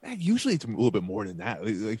 Usually it's a little bit more than that.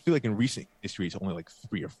 I feel like in recent history, it's only like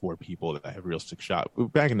 3 or 4 people that have a realistic shot.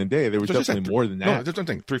 But back in the day, there was definitely more than that. No, that's what I'm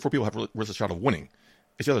saying. 3 or 4 people have a realistic shot of winning.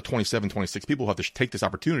 It's the other 27, 26 people who have to take this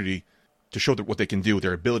opportunity to show what they can do,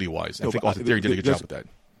 their ability-wise. I think Austin Theory did a good job with that.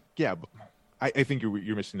 Yeah, but I think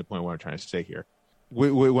you're missing the point of what I'm trying to say here.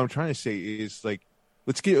 What I'm trying to say is, like,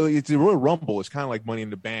 it's the Royal Rumble. It's kind of like Money in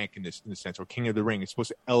the Bank in the sense, or King of the Ring. It's supposed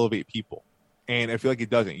to elevate people, and I feel like it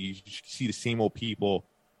doesn't. You see the same old people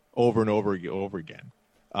over and over again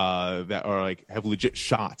that are like have legit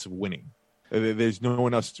shots of winning. There's no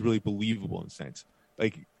one else that's really believable in a sense.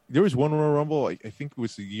 Like there was one Royal Rumble. I think it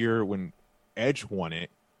was the year when Edge won it.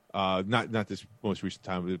 Not this most recent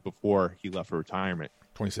time, but before he left for retirement.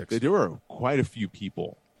 26. There were quite a few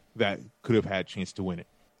people that could have had a chance to win it,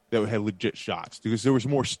 that had legit shots, because there was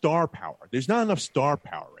more star power. There's not enough star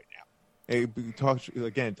power right now.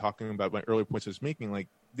 Talking about my earlier points I was making, like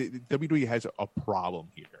the WWE has a problem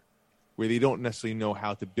here, where they don't necessarily know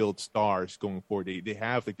how to build stars going forward. They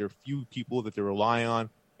have like there are few people that they rely on,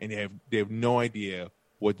 and they have no idea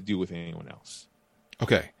what to do with anyone else.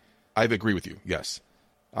 Okay, I agree with you. Yes,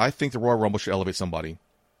 I think the Royal Rumble should elevate somebody.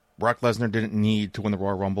 Brock Lesnar didn't need to win the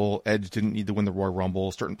Royal Rumble. Edge didn't need to win the Royal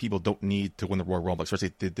Rumble. Certain people don't need to win the Royal Rumble,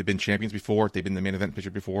 especially if they've been champions before. They've been in the main event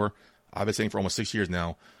picture before. I've been saying for almost 6 years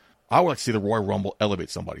now, I would like to see the Royal Rumble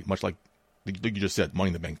elevate somebody, much like you just said, Money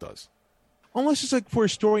in the Bank does. Unless it's like for a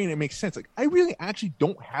story and it makes sense. Like I really actually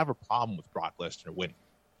don't have a problem with Brock Lesnar winning.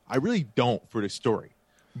 I really don't for the story.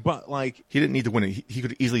 But like he didn't need to win it. He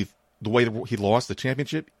could easily, the way he lost the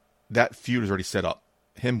championship, that feud is already set up.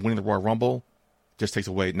 Him winning the Royal Rumble just takes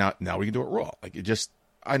away. Now we can do it Raw. Like it just,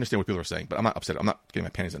 I understand what people are saying, but I'm not upset. I'm not getting my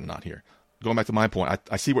panties in a knot here. Going back to my point,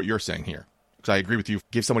 I see what you're saying here because I agree with you.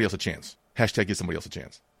 Give somebody else a chance. # give somebody else a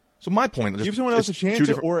chance. So my point is, give someone else a chance,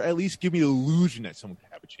 or at least give me the illusion that someone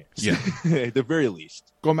can have a chance. Yeah, at the very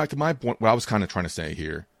least. Going back to my point, what I was kind of trying to say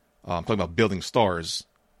here, talking about building stars.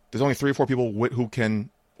 There's only 3 or 4 people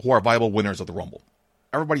who are viable winners of the Rumble.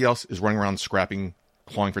 Everybody else is running around scrapping,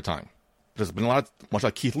 clawing for time. There's been a lot of, much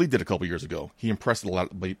like Keith Lee did a couple years ago. He impressed a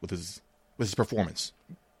lot with his performance.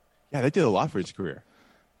 Yeah, that did a lot for his career.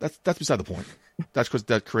 That's beside the point. That's because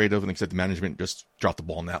that creative and executive management just dropped the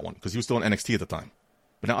ball on that one because he was still in NXT at the time.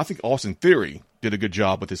 But now I think Austin Theory did a good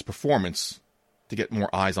job with his performance to get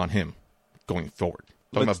more eyes on him going forward.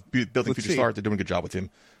 Talking about building future stars, they're doing a good job with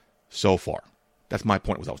him so far. That's my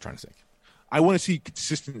point. What I was trying to say. I want to see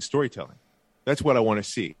consistent storytelling. That's what I want to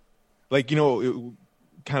see. Like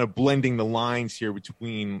kind of blending the lines here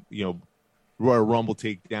between Royal Rumble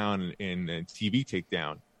takedown and TV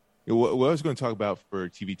takedown. What I was going to talk about for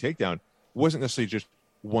TV takedown wasn't necessarily just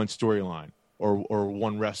one storyline or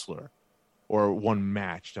one wrestler or one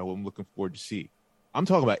match that I'm looking forward to see. I'm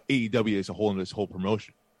talking about AEW as a whole in this whole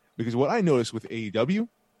promotion, because what I noticed with AEW,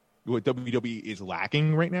 what WWE is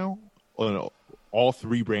lacking right now on all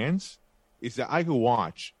 3 brands, is that I could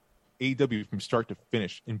watch AEW from start to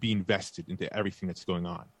finish and be invested into everything that's going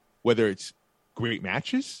on, whether it's great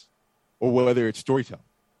matches or whether it's storytelling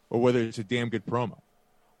or whether it's a damn good promo.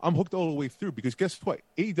 I'm hooked all the way through because guess what?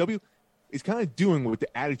 AEW is kind of doing what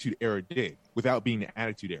the Attitude Era did without being the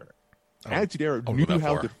Attitude Era. Attitude Era knew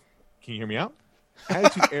how to. Can you hear me out?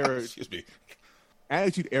 Attitude Era. Excuse me.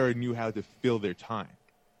 Attitude Era knew how to fill their time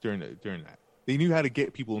during that. They knew how to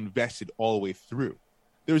get people invested all the way through.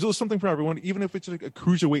 There was a little something for everyone, even if it's like a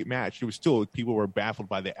cruiserweight match. It was still people were baffled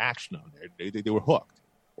by the action on there. They were hooked,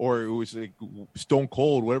 or it was like Stone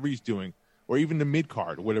Cold, whatever he's doing, or even the mid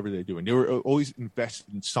card, whatever they're doing. They were always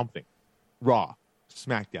invested in something. Raw,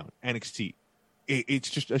 SmackDown, NXT. It's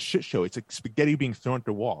just a shit show. It's like spaghetti being thrown at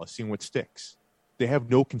the wall, seeing what sticks. They have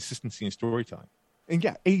no consistency in storytelling. And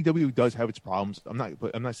yeah, AEW does have its problems. I'm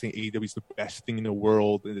not saying AEW is the best thing in the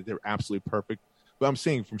world and that they're absolutely perfect. But I'm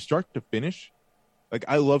saying from start to finish, like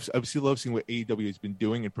I obviously love seeing what AEW has been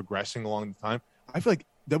doing and progressing along the time. I feel like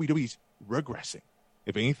WWE's regressing,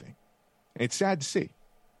 if anything. And it's sad to see.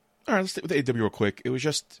 All right, let's stick with AEW real quick. It was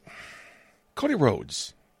just Cody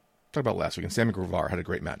Rhodes. Talked about last week, and Sammy Guevara had a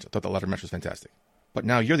great match. I thought the latter match was fantastic. But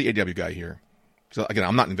now you're the AEW guy here. So again,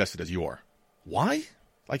 I'm not invested as you are. Why?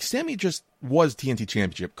 Like, Sammy just was TNT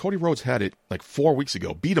Championship. Cody Rhodes had it like 4 weeks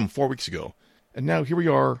ago. Beat him 4 weeks ago. And now here we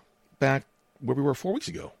are back where we were 4 weeks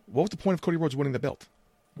ago. What was the point of Cody Rhodes winning the belt?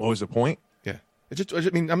 What was the point? Yeah. I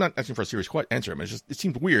mean, I'm not asking for a serious answer. I mean, it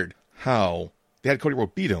seemed weird how they had Cody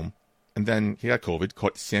Rhodes beat him, and then he got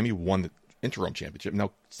COVID. Sammy won the interim championship.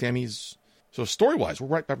 Now Sammy's... So story-wise, we're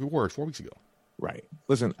right back where we were 4 weeks ago. Right.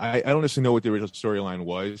 Listen, I don't necessarily know what the original storyline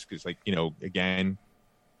was because, like, again,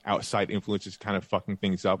 outside influences kind of fucking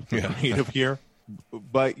things up for creative here.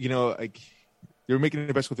 But, like, they're making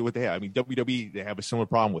the best with what they have. I mean, WWE, they have a similar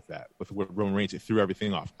problem with that, with Roman Reigns. It threw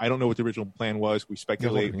everything off. I don't know what the original plan was. We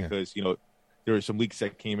speculate because, there were some leaks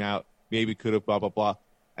that came out. Maybe could have, blah, blah, blah.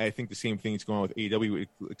 I think the same thing is going on with AEW,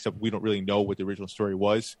 except we don't really know what the original story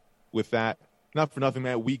was with that. Not for nothing,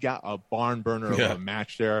 man. We got a barn burner of a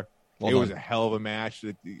match there. It was a hell of a match.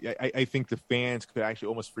 I think the fans could actually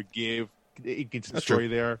almost forgive against the story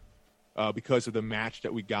there because of the match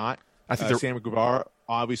that we got. Sammy Guevara,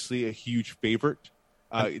 obviously a huge favorite.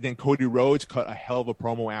 Then Cody Rhodes cut a hell of a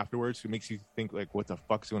promo afterwards. It makes you think, like, what the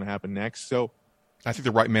fuck's going to happen next? So, I think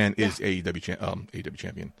the right man is AEW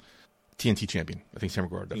champion, TNT champion. I think Sammy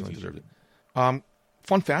Guevara definitely deserved it.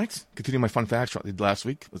 Fun facts. Continuing my fun facts I did last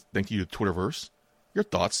week. Thank you to Twitterverse. Your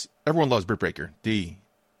thoughts. Everyone loves Britt Baker.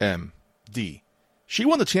 DMD. She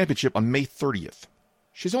won the championship on May 30th.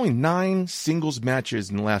 She's only 9 singles matches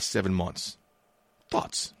in the last 7 months.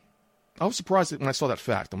 Thoughts? I was surprised when I saw that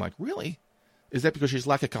fact. I'm like, really? Is that because she's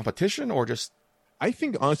lack of competition or just... I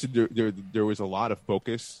think, honestly, there was a lot of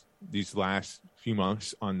focus these last few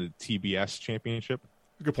months on the TBS championship.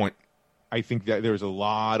 Good point. I think that there was a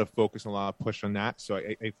lot of focus and a lot of push on that. So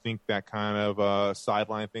I think that kind of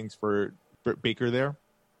sidelined things for Britt Baker there.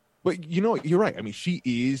 But, you're right. I mean, she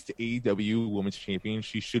is the AEW Women's Champion.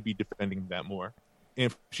 She should be defending that more. And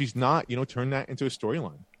if she's not, turn that into a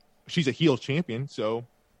storyline. She's a heel champion, so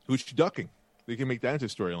who's she ducking? They can make that into a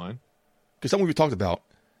storyline. Because something we talked about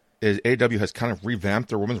is AEW has kind of revamped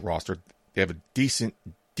their women's roster. They have a decent,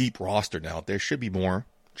 deep roster now. There should be more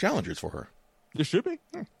challengers for her. There should be.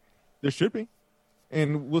 There should be.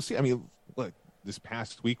 And we'll see. I mean, look, this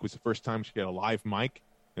past week was the first time she had a live mic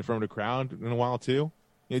in front of the crowd in a while, too.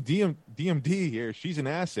 DMD here, she's an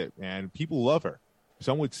asset, man. People love her.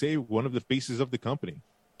 Some would say one of the faces of the company.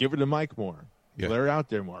 Give her the mic more. Yeah. Let her out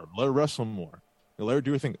there more. Let her wrestle more. Let her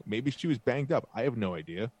do her thing. Maybe she was banged up. I have no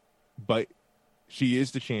idea. But she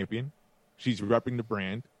is the champion. She's repping the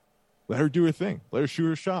brand. Let her do her thing. Let her shoot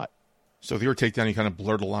her shot. So with your takedown, you kind of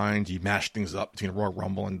blur the lines. You mash things up between Royal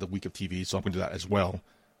Rumble and the week of TV. So I'm going to do that as well.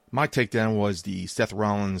 My takedown was the Seth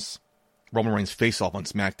Rollins, Roman Reigns face-off on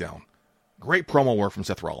SmackDown. Great promo work from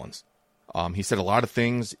Seth Rollins. He said a lot of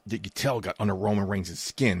things that you could tell got under Roman Reigns'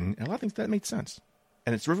 skin. And a lot of things that made sense.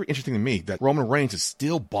 And it's really interesting to me that Roman Reigns is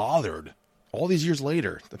still bothered all these years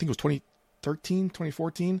later. I think it was 2013,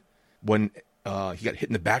 2014, when he got hit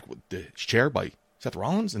in the back with the chair by Seth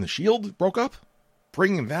Rollins and the Shield broke up.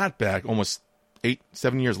 Bringing that back almost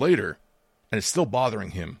 8-7 years later, and it's still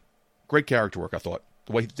bothering him. Great character work, I thought.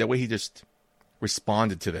 The way he just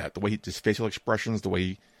responded to that, the way his facial expressions, the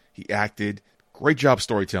way he acted. Great job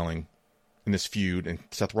storytelling in this feud. And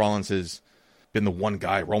Seth Rollins has been the one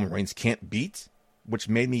guy Roman Reigns can't beat, which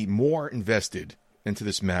made me more invested into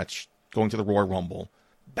this match, going to the Royal Rumble.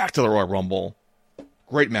 Back to the Royal Rumble.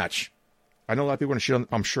 Great match. I know a lot of people are going to shit on,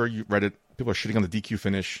 I'm sure you read it. People are shitting on the DQ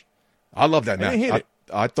finish. I love that match.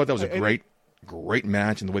 I thought that was a great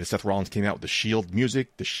match, and the way that Seth Rollins came out with the Shield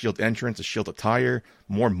music, the Shield entrance, the Shield attire,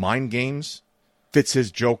 more mind games, fits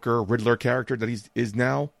his Joker, Riddler character that he is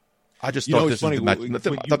now. I just thought this was the match. I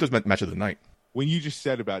thought this was match of the night. When you just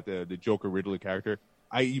said about the Joker Riddler character,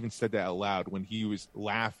 I even said that out loud when he was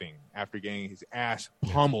laughing after getting his ass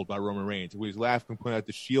pummeled by Roman Reigns. When he was laughing, pointing out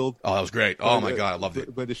the Shield. Oh, that was great. Oh, my God. I loved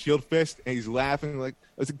it. But the Shield fist, and he's laughing.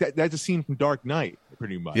 That's a scene from Dark Knight,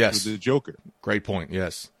 pretty much. Yes. With the Joker. Great point,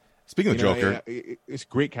 yes. Speaking of Joker. It's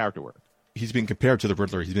great character work. He's been compared to the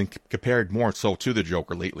Riddler. He's been compared more so to the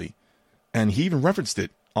Joker lately. And he even referenced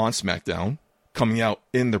it on SmackDown, coming out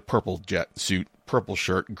in the purple jet suit, purple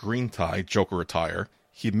shirt, green tie, Joker attire.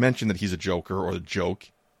 He mentioned that he's a Joker or a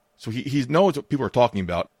joke. So he knows what people are talking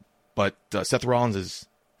about, but Seth Rollins is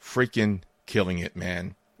freaking killing it,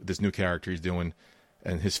 man. This new character he's doing.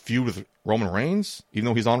 And his feud with Roman Reigns, even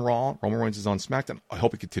though he's on Raw, Roman Reigns is on SmackDown. I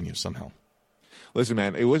hope it continues somehow. Listen,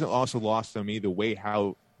 man, it wasn't also lost on me the way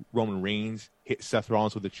how Roman Reigns hit Seth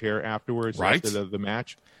Rollins with the chair afterwards, right? After the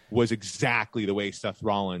match, was exactly the way Seth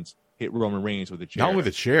Rollins hit Roman Reigns with the chair. Not with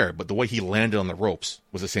the chair, but the way he landed on the ropes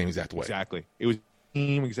was the same exact way. Exactly. It was the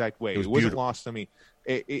same exact way. It wasn't beautiful. lost on me.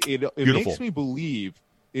 It makes me believe.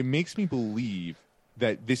 It makes me believe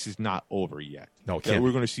that this is not over yet. No, it can't.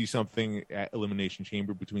 We're going to see something at Elimination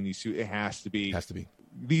Chamber between these two. It has to be. It has to be.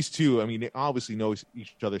 These two, I mean, they obviously know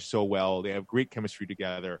each other so well. They have great chemistry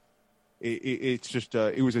together. It's just,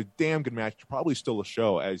 it was a damn good match. Probably still a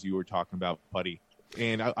show, as you were talking about, Putty.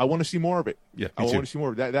 And I want to see more of it. Yeah, I want to see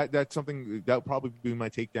more of it. That's something that would probably be my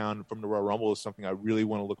takedown from the Royal Rumble. Is something I really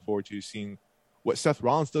want to look forward to seeing what Seth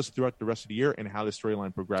Rollins does throughout the rest of the year and how the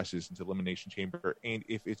storyline progresses into Elimination Chamber, and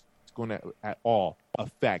if it's going to at all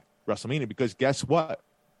affect WrestleMania. Because guess what?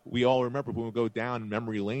 We all remember when we go down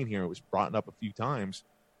memory lane here, it was brought up a few times.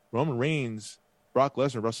 Roman Reigns, Brock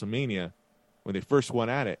Lesnar, WrestleMania, when they first went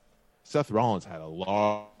at it, Seth Rollins had a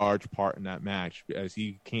large part in that match as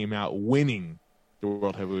he came out winning the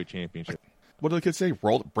World Heavyweight Championship. What do the kids say?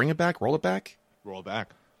 Bring it back, roll it back? Roll it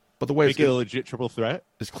back. But the way Make it a legit triple threat?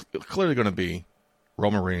 It's clearly going to be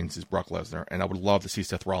Roman Reigns is Brock Lesnar, and I would love to see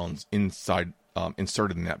Seth Rollins inserted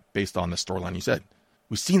in that based on the storyline you said.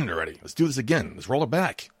 We've seen it already. Let's do this again. Let's roll it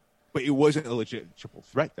back. But it wasn't a legit triple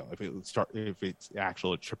threat, though. If it's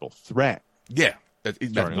actual triple threat, yeah, that would be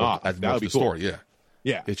the story. Cool.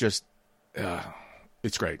 Yeah. It's just,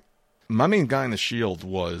 it's great. My main guy in the Shield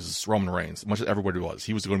was Roman Reigns, much as everybody was.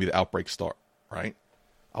 He was going to be the outbreak star, right?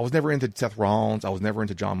 I was never into Seth Rollins. I was never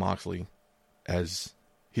into Jon Moxley, as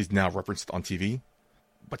he's now referenced on TV.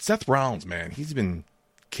 But Seth Rollins, man, he's been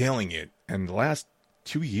killing it. And the last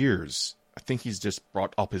 2 years, I think he's just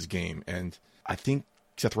brought up his game. And I think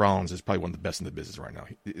Seth Rollins is probably one of the best in the business right now.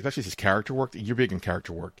 Especially his character work. You're big in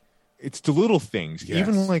character work. It's the little things. Yes.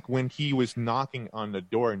 Even like when he was knocking on the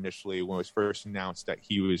door initially, when it was first announced that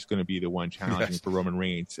he was going to be the one challenging for Roman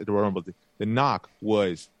Reigns at the Royal Rumble, the knock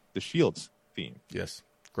was the Shield's theme. Yes.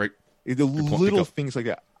 Great. The little things like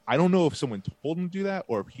that. I don't know if someone told him to do that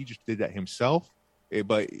or if he just did that himself.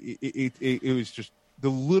 But it was just the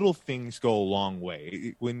little things go a long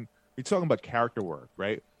way. When you're talking about character work,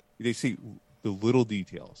 right? They say the little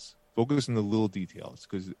details. Focus on the little details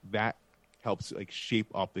because that helps like shape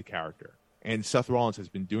up the character. And Seth Rollins has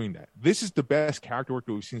been doing that. This is the best character work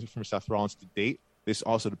that we've seen from Seth Rollins to date. This is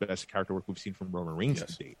also the best character work we've seen from Roman Reigns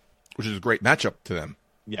to date. Which is a great matchup to them.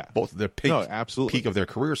 Yeah. Both their peak of their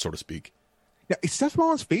career, so to speak. Now, is Seth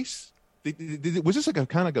Rollins' face? Was this like a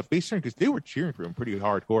kind of like a face turn? Because they were cheering for him pretty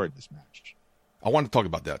hardcore in this match. I want to talk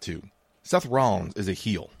about that too. Seth Rollins is a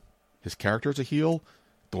heel. His character is a heel.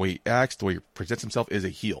 The way he acts, the way he presents himself is a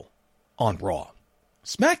heel. On Raw.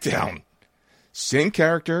 SmackDown. Same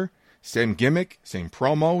character, same gimmick, same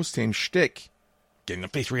promo, same shtick. Getting a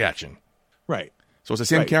face reaction. Right. So it's the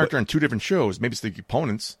same character on two different shows. Maybe it's the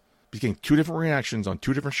opponents. He's getting two different reactions on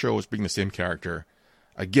two different shows, being the same character.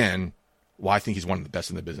 Again, I think he's one of the best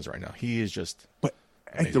in the business right now. He is just. But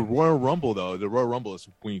amazing. At the Royal Rumble, though, the Royal Rumble is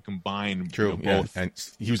when you combine both. And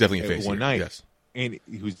he was definitely a face one here. night. Yes. And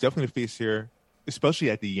he was definitely a face here, especially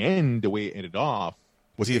at the end, the way it ended off.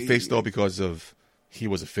 Was he a face, though, because of he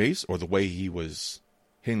was a face, or the way he was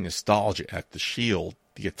hitting nostalgia at the Shield,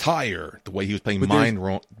 the attire, the way he was playing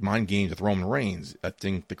mind games with Roman Reigns? I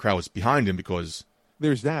think the crowd was behind him because.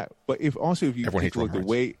 There's that. But if you take a look the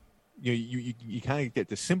way. You kind of get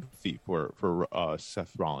the sympathy for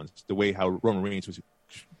Seth Rollins, the way how Roman Reigns was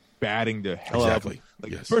batting the hell out of him.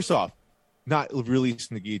 Like, first off, not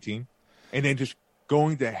releasing the guillotine, and then just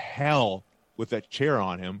going to hell with that chair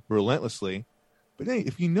on him relentlessly. But then,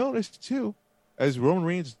 if you notice too, as Roman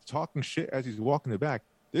Reigns is talking shit as he's walking the back,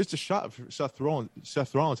 there's the shot of Seth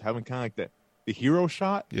Rollins having kind of like the hero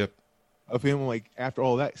shot. Yep. Of him, like after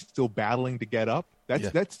all that, still battling to get up.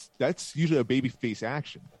 That's usually a babyface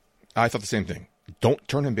action. I thought the same thing. Don't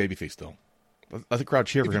turn him babyface, though. Let the crowd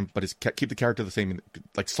cheer for him, but keep the character the same,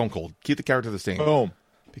 like Stone Cold. Keep the character the same. Boom.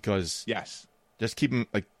 Because yes, just keep him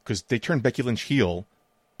because they turned Becky Lynch heel.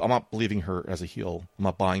 I'm not believing her as a heel. I'm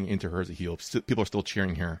not buying into her as a heel. People are still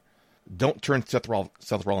cheering her. Don't turn Seth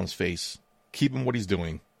Rollins' face. Keep him what he's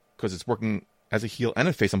doing because it's working as a heel and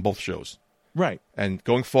a face on both shows. Right. And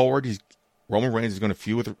going forward, Roman Reigns is going to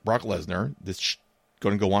feud with Brock Lesnar. This is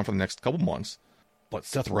going to go on for the next couple months. But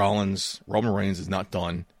Seth Rollins, Roman Reigns is not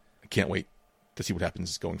done. I can't wait to see what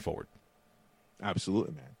happens going forward.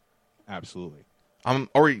 Absolutely, man. Absolutely. I'm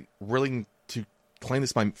already willing to claim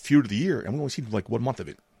this my feud of the year, and we've only seen like 1 month of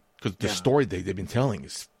it. Because the story they've been telling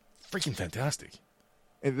is freaking fantastic.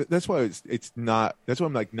 And that's why it's not. That's why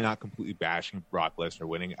I'm like not completely bashing Brock Lesnar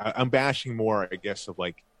winning. I'm bashing more, I guess, of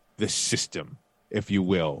like the system, if you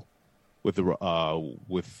will, with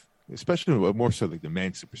especially more so like the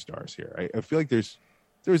men's superstars here. I feel like there's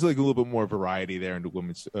like a little bit more variety there in the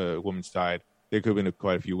women's side. There could have been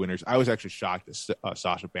quite a few winners. I was actually shocked that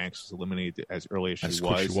Sasha Banks was eliminated as early as she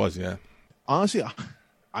was. She was, yeah. Honestly,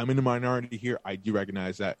 I'm in the minority here. I do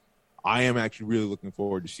recognize that. I am actually really looking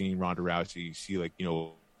forward to seeing Ronda Rousey see, like, you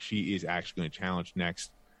know, she is actually going to challenge next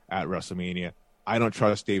at WrestleMania. I don't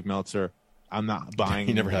trust Dave Meltzer. I'm not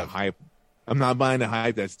buying the hype. I'm not buying the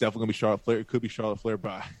hype. That's definitely going to be Charlotte Flair. It could be Charlotte Flair,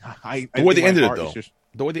 but the way they ended it, though.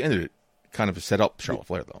 The way they ended it kind of set up Charlotte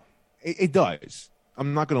Flair, though. It does.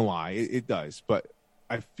 I'm not going to lie. It does. But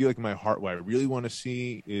I feel like in my heart, what I really want to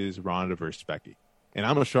see is Ronda versus Becky. And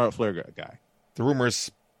I'm a Charlotte Flair guy. The rumor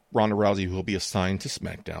is Ronda Rousey will be assigned to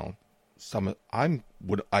SmackDown.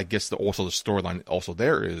 I guess also the storyline also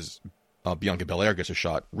there is Bianca Belair gets a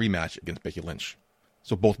shot rematch against Becky Lynch.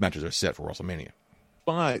 So both matches are set for WrestleMania.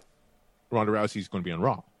 But Ronda Rousey is going to be on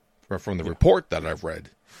Raw. From the report that I've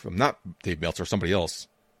read from not Dave Meltzer or somebody else,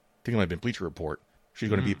 I think it might have been Bleacher Report, she's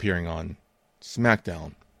going to be appearing on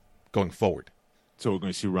SmackDown going forward. So we're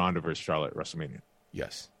going to see Ronda versus Charlotte at WrestleMania.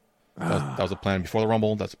 Yes. That was a plan before the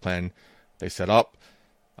Rumble. That's a plan they set up.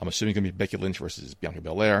 I'm assuming it's going to be Becky Lynch versus Bianca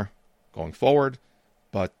Belair going forward.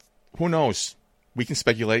 But who knows? We can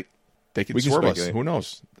speculate. They can swerve us. Who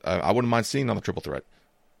knows? I wouldn't mind seeing another triple threat.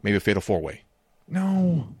 Maybe a fatal four-way.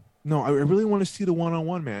 No, I really want to see the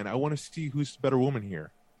one-on-one, man. I want to see who's the better woman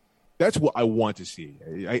here. That's what I want to see.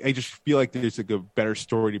 I just feel like there's like a better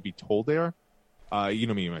story to be told there. You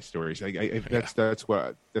know me and my stories. That's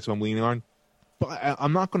what I'm leaning on. But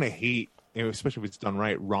I'm not going to hate, especially if it's done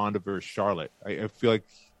right, Ronda versus Charlotte. I feel like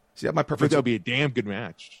my preference would be a damn good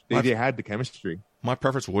match. They had the chemistry. My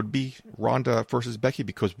preference would be Ronda versus Becky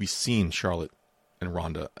because we've seen Charlotte and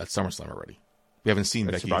Ronda at SummerSlam already. We haven't seen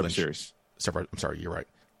Becky Lynch. Series. I'm sorry, you're right.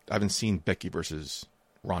 I haven't seen Becky versus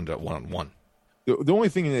Ronda one-on-one. The only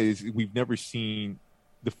thing is we've never seen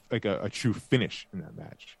a true finish in that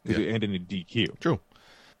match because it ended in a DQ. True.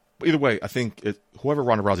 But either way, I think whoever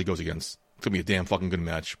Ronda Rousey goes against, it's going to be a damn fucking good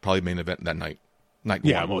match. Probably main event that night.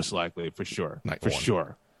 Yeah, most likely, for sure.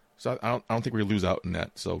 Sure. So I don't think we lose out in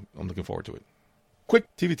that. So I'm looking forward to it. Quick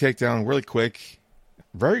TV takedown, really quick.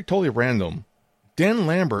 Very totally random. Dan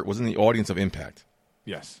Lambert was in the audience of Impact.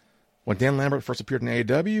 Yes. When Dan Lambert first appeared in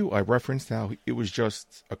AEW, I referenced how it was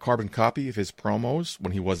just a carbon copy of his promos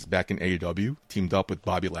when he was back in AEW, teamed up with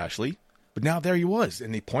Bobby Lashley. But now there he was,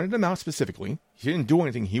 and they pointed him out specifically. He didn't do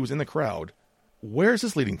anything. He was in the crowd. Where's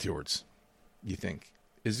this leading towards, you think?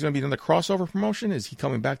 Is it going to be another crossover promotion? Is he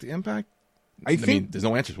coming back to Impact? I mean, there's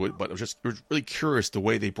no answer to it, but it was really curious the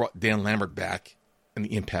way they brought Dan Lambert back in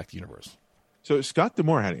the Impact universe. So Scott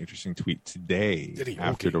D'Amore had an interesting tweet today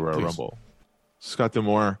after the Royal Rumble. Scott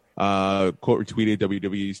D'Amore quote retweeted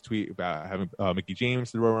WWE's tweet about having Mickie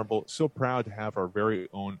James in the Royal Rumble. So proud to have our very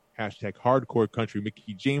own hashtag hardcore country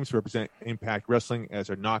Mickie James represent Impact Wrestling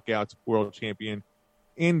as our Knockouts World Champion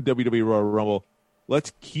in WWE Royal Rumble.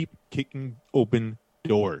 Let's keep kicking open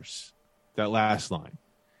doors. That last line.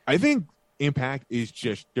 I think Impact is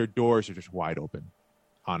just, their doors are just wide open,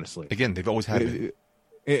 honestly. Again, they've always had it.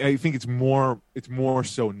 I think it's more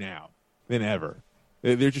so now than ever.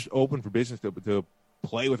 They're just open for business to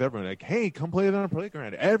play with everyone. Like, hey, come play on our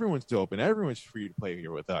playground. Everyone's open. Everyone's free to play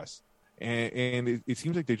here with us. And it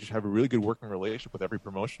seems like they just have a really good working relationship with every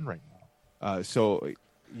promotion right now. So,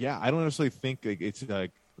 yeah, I don't necessarily think it's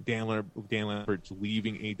like Dan Lambert's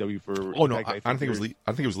leaving AEW for. Oh no, I don't think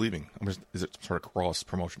it was leaving. Is it sort of cross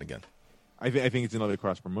promotion again? I think it's another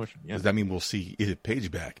cross promotion. Yeah. Does that mean we'll see Ethan Page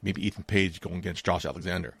back? Maybe Ethan Page going against Josh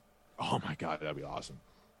Alexander. Oh my God, that'd be awesome.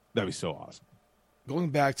 That'd be so awesome. Going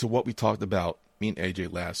back to what we talked about, me and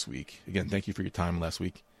AJ last week. Again, thank you for your time last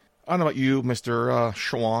week. I don't know about you, Mr.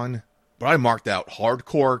 Schwan, but I marked out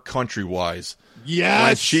hardcore country-wise. Yes!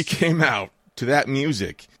 When she came out to that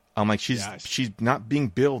music, I'm like, she's not being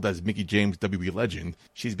billed as Mickie James, WWE legend.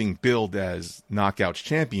 She's being billed as Knockouts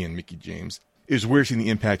champion Mickie James. It was weird seeing the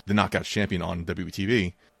Impact, the Knockouts champion on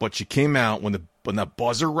WWE, but she came out when the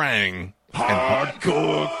buzzer rang.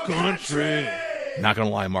 Hardcore country. Not going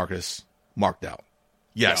to lie, Marcus, marked out.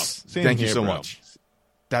 Yes, yeah, thank you so much.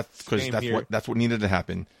 That's what needed to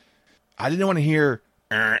happen. I didn't want to hear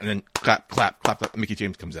and then clap. Mickie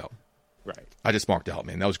James comes out. Right. I just marked out,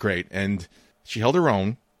 man. That was great, and she held her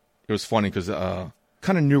own. It was funny because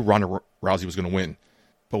kind of knew Ronda Rousey was going to win,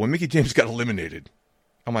 but when Mickie James got eliminated,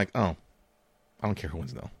 I'm like, oh, I don't care who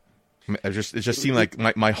wins now. It just seemed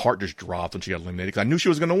like my heart just dropped when she got eliminated because I knew she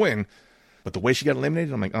was going to win, but the way she got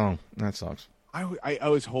eliminated, I'm like, oh, that sucks. I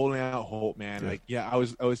was holding out hope, man. Yeah. Like, yeah, I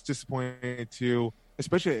was disappointed too,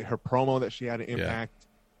 especially her promo that she had an Impact.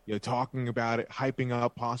 You know, talking about it, hyping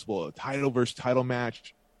up possible a title versus title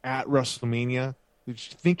match at WrestleMania.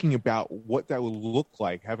 Just thinking about what that would look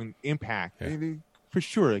like, having Impact. Yeah. I mean, for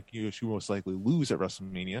sure, like, you know, she will most likely lose at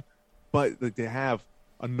WrestleMania, but like, to have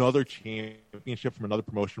another championship from another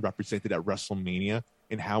promotion represented at WrestleMania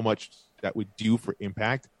and how much that would do for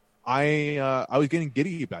Impact. I was getting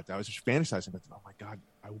giddy about that. I was just fantasizing about that. Oh my God,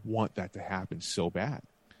 I want that to happen so bad.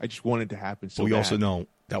 I just want it to happen so But we bad. also know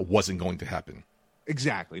that wasn't going to happen.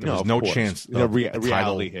 Exactly. There was of no course. chance A of a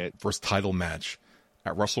reality hit. first title match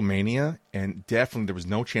at WrestleMania, and definitely there was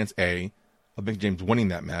no chance of Mickie James winning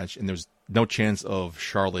that match, and there's no chance of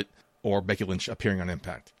Charlotte or Becky Lynch appearing on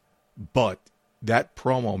Impact. But that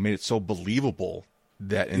promo made it so believable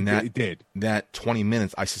that It did. that 20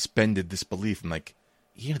 minutes I suspended disbelief. I'm like,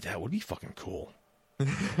 yeah, that would be fucking cool.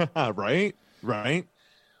 Right.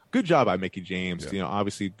 Good job by Mickie James. Yeah. You know,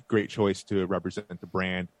 obviously, great choice to represent the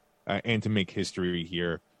brand and to make history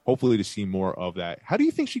here. Hopefully, to see more of that. How do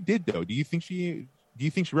you think she did, though? Do you think she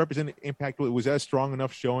represented Impact? Was that a strong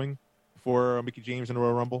enough showing for Mickie James in the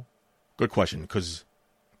Royal Rumble? Good question, because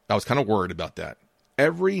I was kind of worried about that.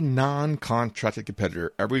 Every non-contracted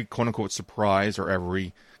competitor, every quote-unquote surprise or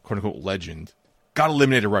every quote-unquote legend got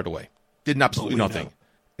eliminated right away. Did absolutely nothing. No.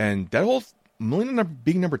 And that whole Melina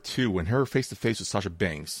being number 2 and her face-to-face with Sasha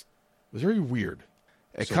Banks was very weird.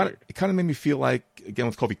 It So kind weird. of made me feel like, again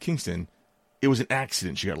with Kofi Kingston, it was an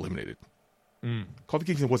accident she got eliminated. Kofi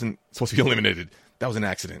Kingston wasn't supposed to be eliminated. That was an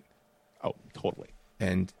accident. Oh, totally.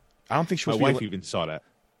 And I don't think she My was wife even saw that.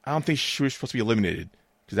 I don't think she was supposed to be eliminated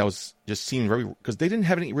because that was just seemed very, because they didn't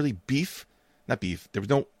have any really beef. Not beef. There was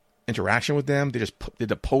no interaction with them. They just did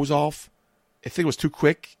the pose off. I think it was too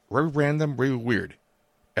quick, very random, very weird.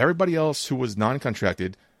 Everybody else who was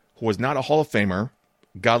non-contracted, who was not a Hall of Famer,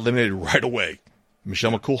 got eliminated right away.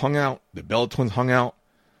 Michelle McCool hung out. The Bella Twins hung out.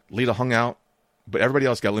 Lita hung out. But everybody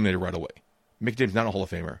else got eliminated right away. Mickie James not a Hall of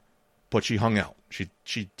Famer, but she hung out.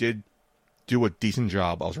 She did do a decent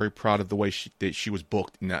job. I was very proud of the way she was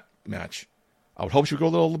booked in that match. I would hope she would go a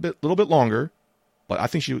little bit longer, but I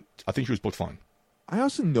think she was booked fine. I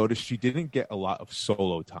also noticed she didn't get a lot of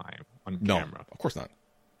solo time on No, camera. of course not.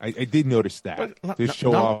 I did notice that. But To not-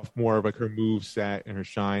 show not- off more of like her moveset and her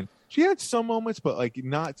shine. She had some moments, but like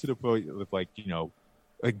not to the point with like, you know,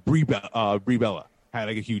 like Brie Bella had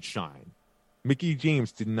like a huge shine. Mickie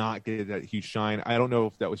James did not get that huge shine. I don't know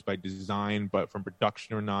if that was by design, but from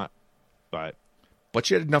production or not. But But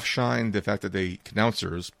she had enough shine. The fact that the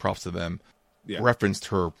announcers, props to them, yeah, referenced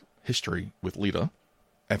her history with Lita,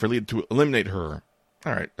 and for Lita to eliminate her,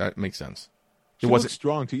 all right, that makes sense. she It looked wasn't.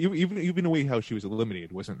 strong too. Even the way how she was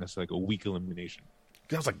eliminated wasn't necessarily like a weak elimination.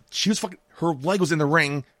 I was like, she was fucking. Her leg was in the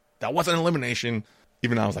ring. That wasn't an elimination.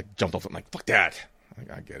 Even I was like, jumped off. I'm like, fuck that.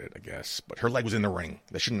 Like, I get it, I guess. But her leg was in the ring.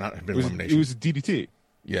 That should not have been elimination. It was a DDT.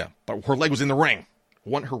 Yeah, but her leg was in the ring.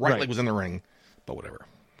 Her right Right. leg was in the ring. But whatever.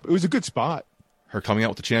 It was a good spot. Her coming out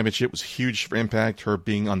with the championship was huge for Impact. Her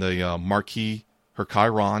being on the marquee, her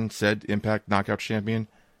Chiron said Impact Knockout Champion.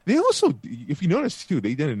 They also, if you notice too,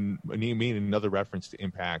 they made another reference to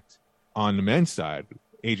Impact on the men's side.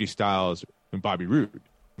 AJ Styles and Bobby Roode.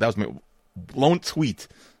 That was my lone tweet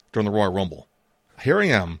during the Royal Rumble. Here I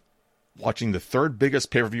am watching the third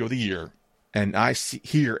biggest pay-per-view of the year, and I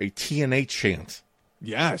hear a TNA chant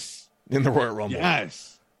Yes. in the Royal Rumble.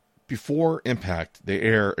 Yes. Before Impact, they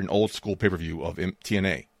air an old school pay-per-view of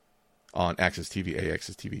TNA on Access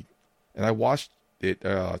TV. And I watched it,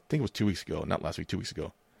 I think it was 2 weeks ago, not last week, 2 weeks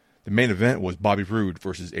ago. The main event was Bobby Roode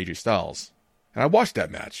versus AJ Styles. And I watched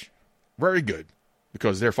that match. Very good,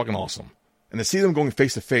 because they're fucking awesome. And to see them going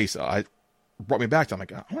face-to-face, brought me back to, I'm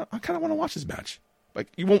like, I kind of want to watch this match. Like,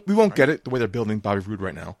 we won't get it the way they're building Bobby Roode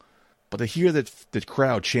right now. But to hear that the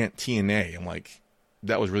crowd chant TNA, I'm like,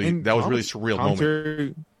 that was really surreal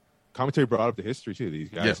moment. Commentary brought up the history too. These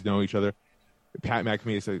guys know each other. Pat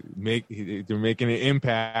McAfee said they're making an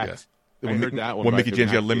impact. Yeah. I heard that one. When by Mickie James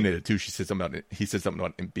got McAfee. eliminated too, he said something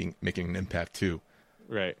about making an impact too.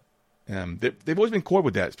 Right. They've always been coy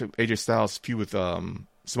with that. AJ Styles' feud with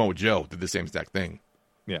Samoa Joe did the same exact thing.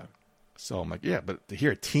 Yeah. So I'm like, yeah, but to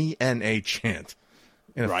hear a TNA chant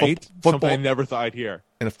in a Right. football Something I never thought I'd hear.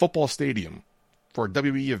 in a football stadium for a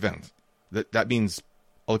WWE event, that means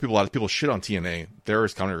a lot of people shit on TNA. There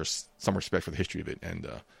is kind of some respect for the history of it, and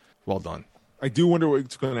well done. I do wonder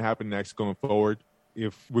what's going to happen next going forward.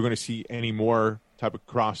 If we're going to see any more type of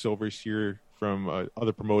crossovers here from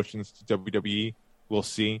other promotions to WWE, we'll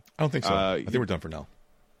see. I don't think so. I think we're done for now.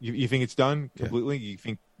 You think it's done Yeah. completely? You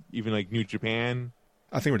think even like New Japan?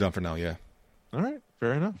 I think we're done for now. Yeah. All right,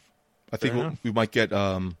 fair enough. I think we might get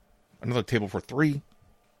another table for 3.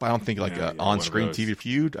 But I don't think on-screen TV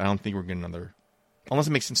feud. I don't think we're getting another, unless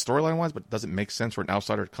it makes sense storyline-wise, but it doesn't make sense for an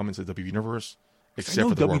outsider to come into the WWE universe, except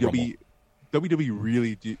for the Royal Rumble. WWE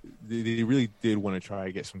really did want to try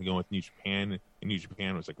to get something going with New Japan, and New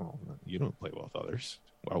Japan was like, "Well, you don't play well with others.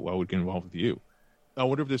 Why would we get involved with you?" I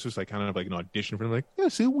wonder if this was like kind of like an audition for them, like, "Yeah,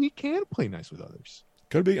 see, we can play nice with others."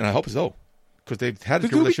 Could be, and I hope so, because they've had a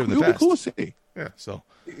good relationship in the past. It would be cool to see. Yeah, so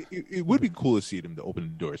it would be cool to see them to open the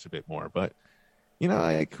doors a bit more, but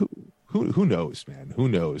like who knows, man? Who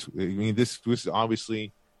knows? I mean, this was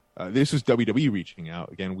obviously this was WWE reaching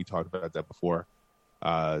out again. We talked about that before.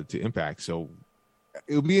 To Impact. So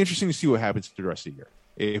it'll be interesting to see what happens to the rest of the year.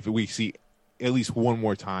 If we see at least one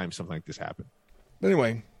more time something like this happen. But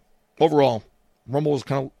anyway, overall, Rumble was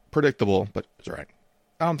kind of predictable, but it's all right.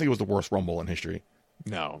 I don't think it was the worst Rumble in history.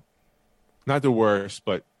 No. Not the worst,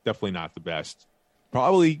 but definitely not the best.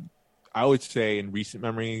 Probably, I would say, in recent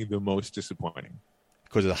memory, the most disappointing.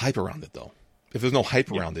 Because of the hype around it, though. If there's no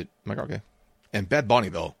hype around it, I'm like, okay. And Bad Bunny,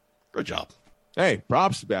 though, good job. Hey,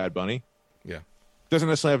 props to Bad Bunny. Yeah. Doesn't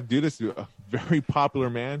necessarily have to do this. A very popular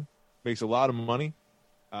man, makes a lot of money.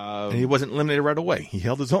 And he wasn't eliminated right away. He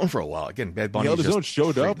held his own for a while. Again, Bad Bunny held his own,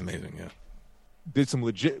 showed up. Amazing, yeah. Did some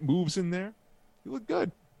legit moves in there. He looked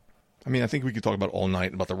good. I mean, I think we could talk about all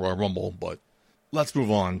night about the Royal Rumble, but let's move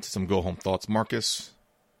on to some go-home thoughts. Marcus,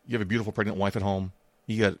 you have a beautiful pregnant wife at home.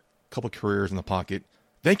 You got a couple of careers in the pocket.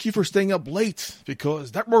 Thank you for staying up late,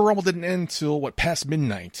 because that Royal Rumble didn't end till, past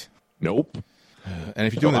midnight? Nope. And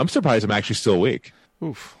if you're doing I'm surprised I'm actually still awake.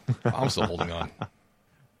 Oof. I'm still holding on.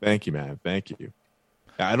 Thank you, man. Thank you.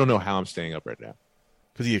 I don't know how I'm staying up right now.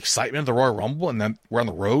 For the excitement of the Royal Rumble, and then we're on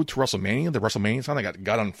the road to WrestleMania. The WrestleMania song that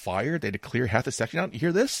got on fire. They had to clear half the section out. You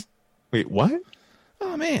hear this? Wait, what?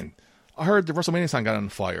 Oh, man. I heard the WrestleMania song got on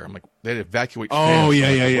fire. I'm like, they had to evacuate. Oh,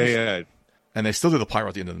 yeah. And they still did the pyro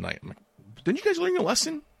at the end of the night. I'm like, didn't you guys learn your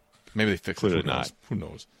lesson? Maybe they fixed it. Who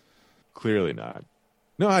knows? Clearly not.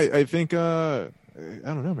 No, I think, I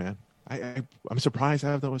don't know, man. I'm surprised I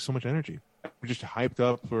have that with so much energy. We're just hyped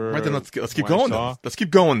up for. Right then, let's keep going. Then. Let's keep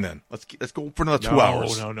going. Then let's go for another 2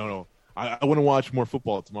 hours. No. I want to watch more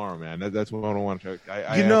football tomorrow, man. That's what I want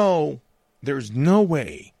to. There's no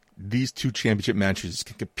way these 2 championship matches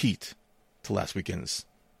can compete to last weekend's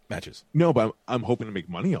matches. No, but I'm hoping to make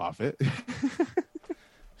money off it.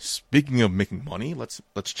 Speaking of making money, let's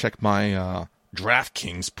check my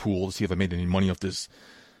DraftKings pool to see if I made any money off this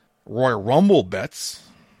Royal Rumble bets.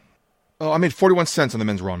 Oh, I made 41 cents on the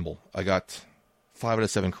men's Rumble. I got 5 out of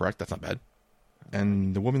 7 correct. That's not bad.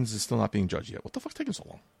 And the women's is still not being judged yet. What the fuck's taking so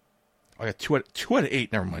long? I got 2 out of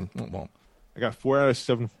 8. Never mind. Oh, well. I got 4 out of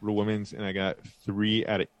 7 for the women's, and I got 3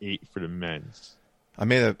 out of 8 for the men's. I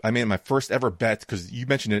made my first ever bet, because you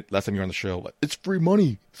mentioned it last time you were on the show. It's free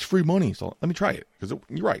money. It's free money. So let me try it, because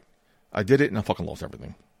you're right. I did it, and I fucking lost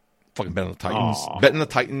everything. Fucking bet on the Titans. Aww. Betting the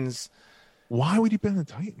Titans. Why would you bet on the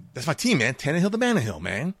Titans? That's my team, man. Tannehill to Manahill,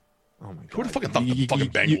 man. Oh my god! Who would have fucking thought the fucking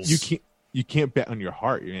Bengals? You can't bet on your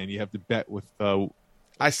heart, man. You have to bet with.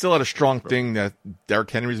 I still had a strong thing that Derrick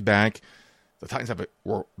Henry's back. The Titans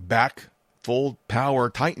were back, full power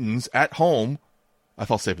Titans at home. I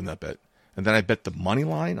felt safe in that bet, and then I bet the money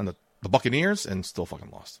line on the Buccaneers, and still fucking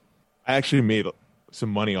lost. I actually made some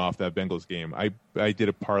money off that Bengals game. I did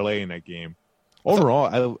a parlay in that game.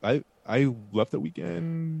 Overall, I left that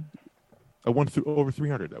weekend. I won over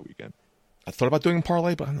 300 that weekend. I thought about doing a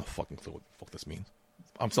parlay, but I have no fucking clue what the fuck this means.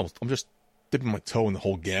 I'm just dipping my toe in the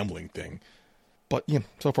whole gambling thing. But yeah,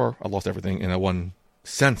 so far I lost everything, and I won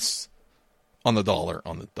cents on the dollar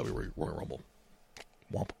on the WWE Royal Rumble.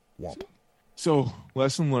 Womp womp. So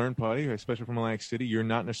lesson learned, Putty, especially from Atlantic City, you're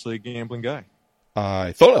not necessarily a gambling guy.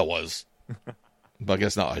 I thought I was, but I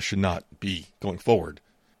guess not. I should not be going forward.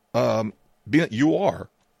 Being that you are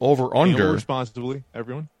over under. Gamble responsibly,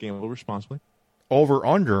 everyone. Gamble responsibly. Over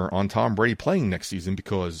under on Tom Brady playing next season,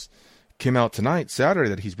 because it came out tonight, Saturday,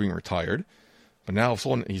 that he's being retired. But now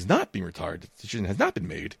he's not being retired. The decision has not been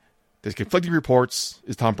made. There's conflicting reports.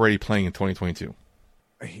 Is Tom Brady playing in 2022?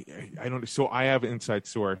 I don't. So I have an inside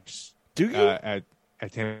source. Do you? At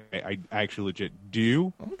Tampa Bay. I actually legit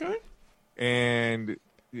do. Okay. And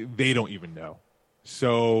they don't even know.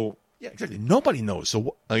 So yeah, exactly. Nobody knows.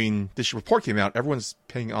 So I mean, this report came out. Everyone's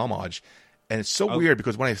paying homage, and it's so weird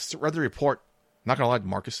because when I read the report, not gonna lie to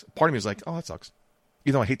Marcus, part of me was like, "Oh, that sucks,"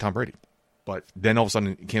 even though I hate Tom Brady. But then all of a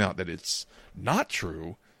sudden it came out that it's not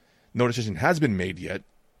true. No decision has been made yet.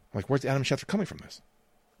 Like, where's Adam Schefter coming from this?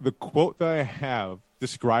 The quote that I have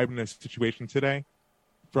describing this situation today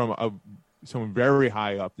from someone very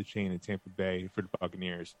high up the chain in Tampa Bay for the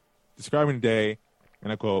Buccaneers, describing the day,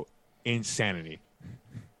 and I quote, insanity.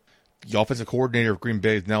 The offensive coordinator of Green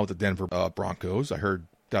Bay is now with the Denver Broncos. I heard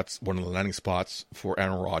that's one of the landing spots for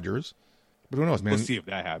Aaron Rodgers. But who knows, man? We'll see if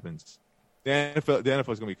that happens. The NFL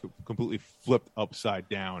is going to be completely flipped upside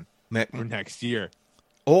down for next year.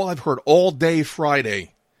 All I've heard all day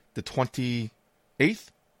Friday, the 28th,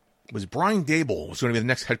 was Brian Daboll was going to be the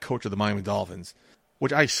next head coach of the Miami Dolphins,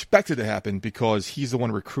 which I expected to happen because he's the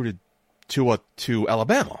one recruited to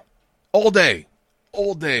Alabama. All day.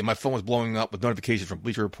 My phone was blowing up with notifications from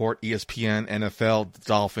Bleacher Report, ESPN, NFL, the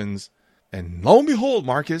Dolphins. And lo and behold,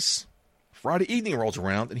 Marcus, Friday evening rolls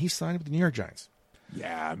around, and he signed with the New York Giants.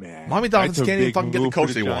 Yeah, man. Miami Dolphins can't even fucking get the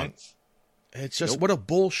coach they want. It's just what a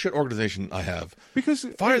bullshit organization I have. Because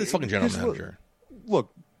fire this fucking general manager.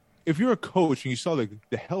 Look, if you're a coach and you saw the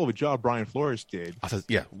hell of a job Brian Flores did,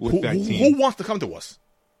 with that team, who wants to come to us?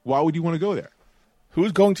 Why would you want to go there?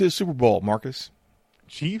 Who's going to the Super Bowl, Marcus?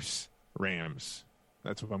 Chiefs, Rams.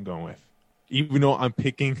 That's what I'm going with. Even though I'm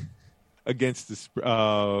picking against the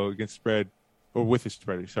spread, or with the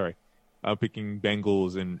spread. Sorry, I'm picking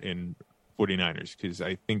Bengals and 49ers because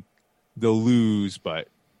I think they'll lose, but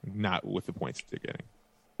not with the points they're getting.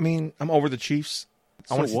 I mean, I'm over the Chiefs.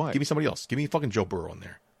 What? Give me somebody else. Give me fucking Joe Burrow in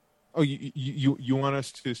there. Oh, you want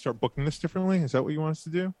us to start booking this differently? Is that what you want us to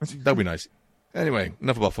do? That'd be nice. Anyway,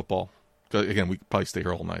 enough about football. Again, we could probably stay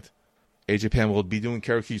here all night. AJ Penn will be doing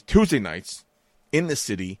karaoke Tuesday nights in the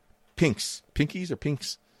city. Pinkies or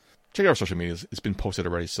Pinks? Check out our social medias. It's been posted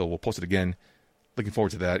already, so we'll post it again. Looking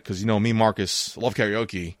forward to that because, me, Marcus, love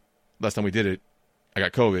karaoke. Last time we did it, I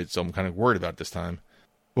got COVID, so I'm kind of worried about it this time.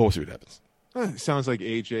 But we'll see what happens. It sounds like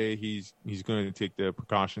AJ, he's going to take the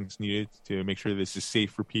precautions needed to make sure this is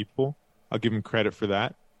safe for people. I'll give him credit for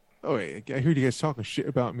that. Oh, wait, I heard you guys talking shit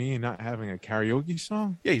about me and not having a karaoke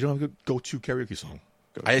song? Yeah, you don't have a go-to karaoke song.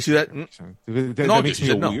 I asked you that. That makes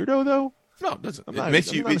me a weirdo, though? No, it doesn't. It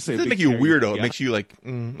doesn't make you a weirdo. It makes you like,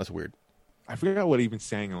 that's weird. I forgot what I even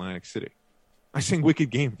sang in Atlantic City. I sang Wicked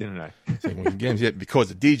Game, didn't I? Sang Wicked Games, yeah,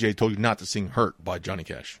 because the DJ told you not to sing Hurt by Johnny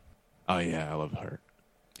Cash. Oh, yeah, I love Hurt.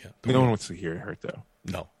 Yeah, no one wants to hear Hurt, though.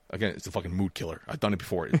 No. Again, it's a fucking mood killer. I've done it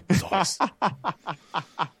before. It sucks.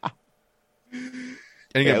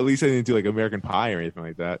 And again, at least I didn't do like American Pie or anything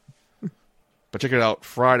like that. But check it out.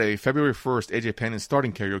 Friday, February 1st, AJ Penn is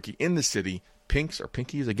starting karaoke in the city. Pinks or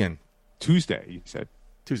Pinkies again. Tuesday, you said.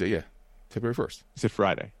 Tuesday, yeah. February 1st. You said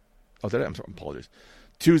Friday. Oh, did I? I'm sorry. Apologies.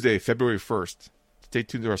 Tuesday, February 1st. Stay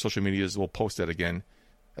tuned to our social medias. We'll post that again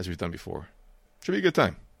as we've done before. Should be a good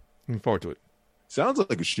time. Looking forward to it. Sounds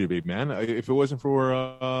like it should be, man. If it wasn't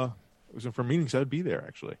for meetings, I'd be there,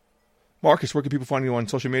 actually. Marcus, where can people find you on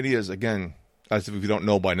social medias? Again, as if you don't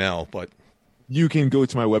know by now, but you can go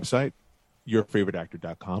to my website,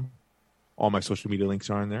 yourfavoriteactor.com. All my social media links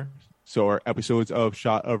are in there. So are episodes of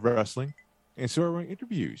Shot of Wrestling, and so are my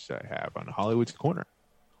interviews I have on Hollywood's Corner.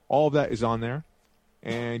 All of that is on there,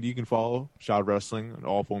 and you can follow Shot of Wrestling on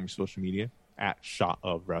all forms of social media at Shot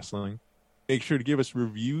of Wrestling. Make sure to give us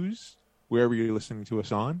reviews wherever you're listening to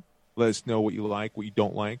us on. Let us know what you like, what you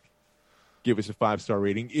don't like. Give us a 5-star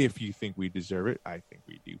rating if you think we deserve it. I think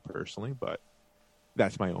we do personally, but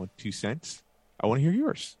that's my own 2 cents. I want to hear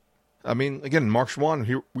yours. I mean, again, Mark Schwann,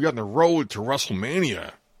 here we are on the road to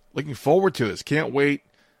WrestleMania. Looking forward to this. Can't wait.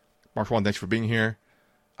 Mark Schwann, thanks for being here.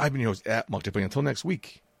 I've been your host at Mark Dipley. Until next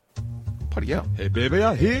week, party out. Hey, baby,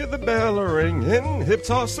 I hear the bell ringing, hip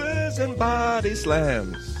tosses and body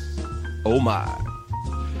slams. Oh, my.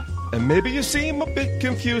 And maybe you seem a bit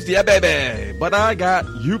confused. Yeah, baby, but I got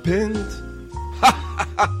you pinned. Ha, ha,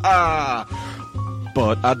 ha, ha.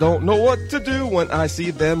 But I don't know what to do when I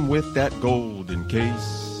see them with that golden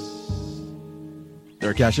case.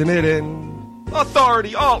 They're cashing it in.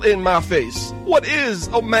 Authority all in my face. What is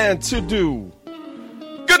a man to do?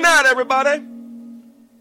 Good night, everybody.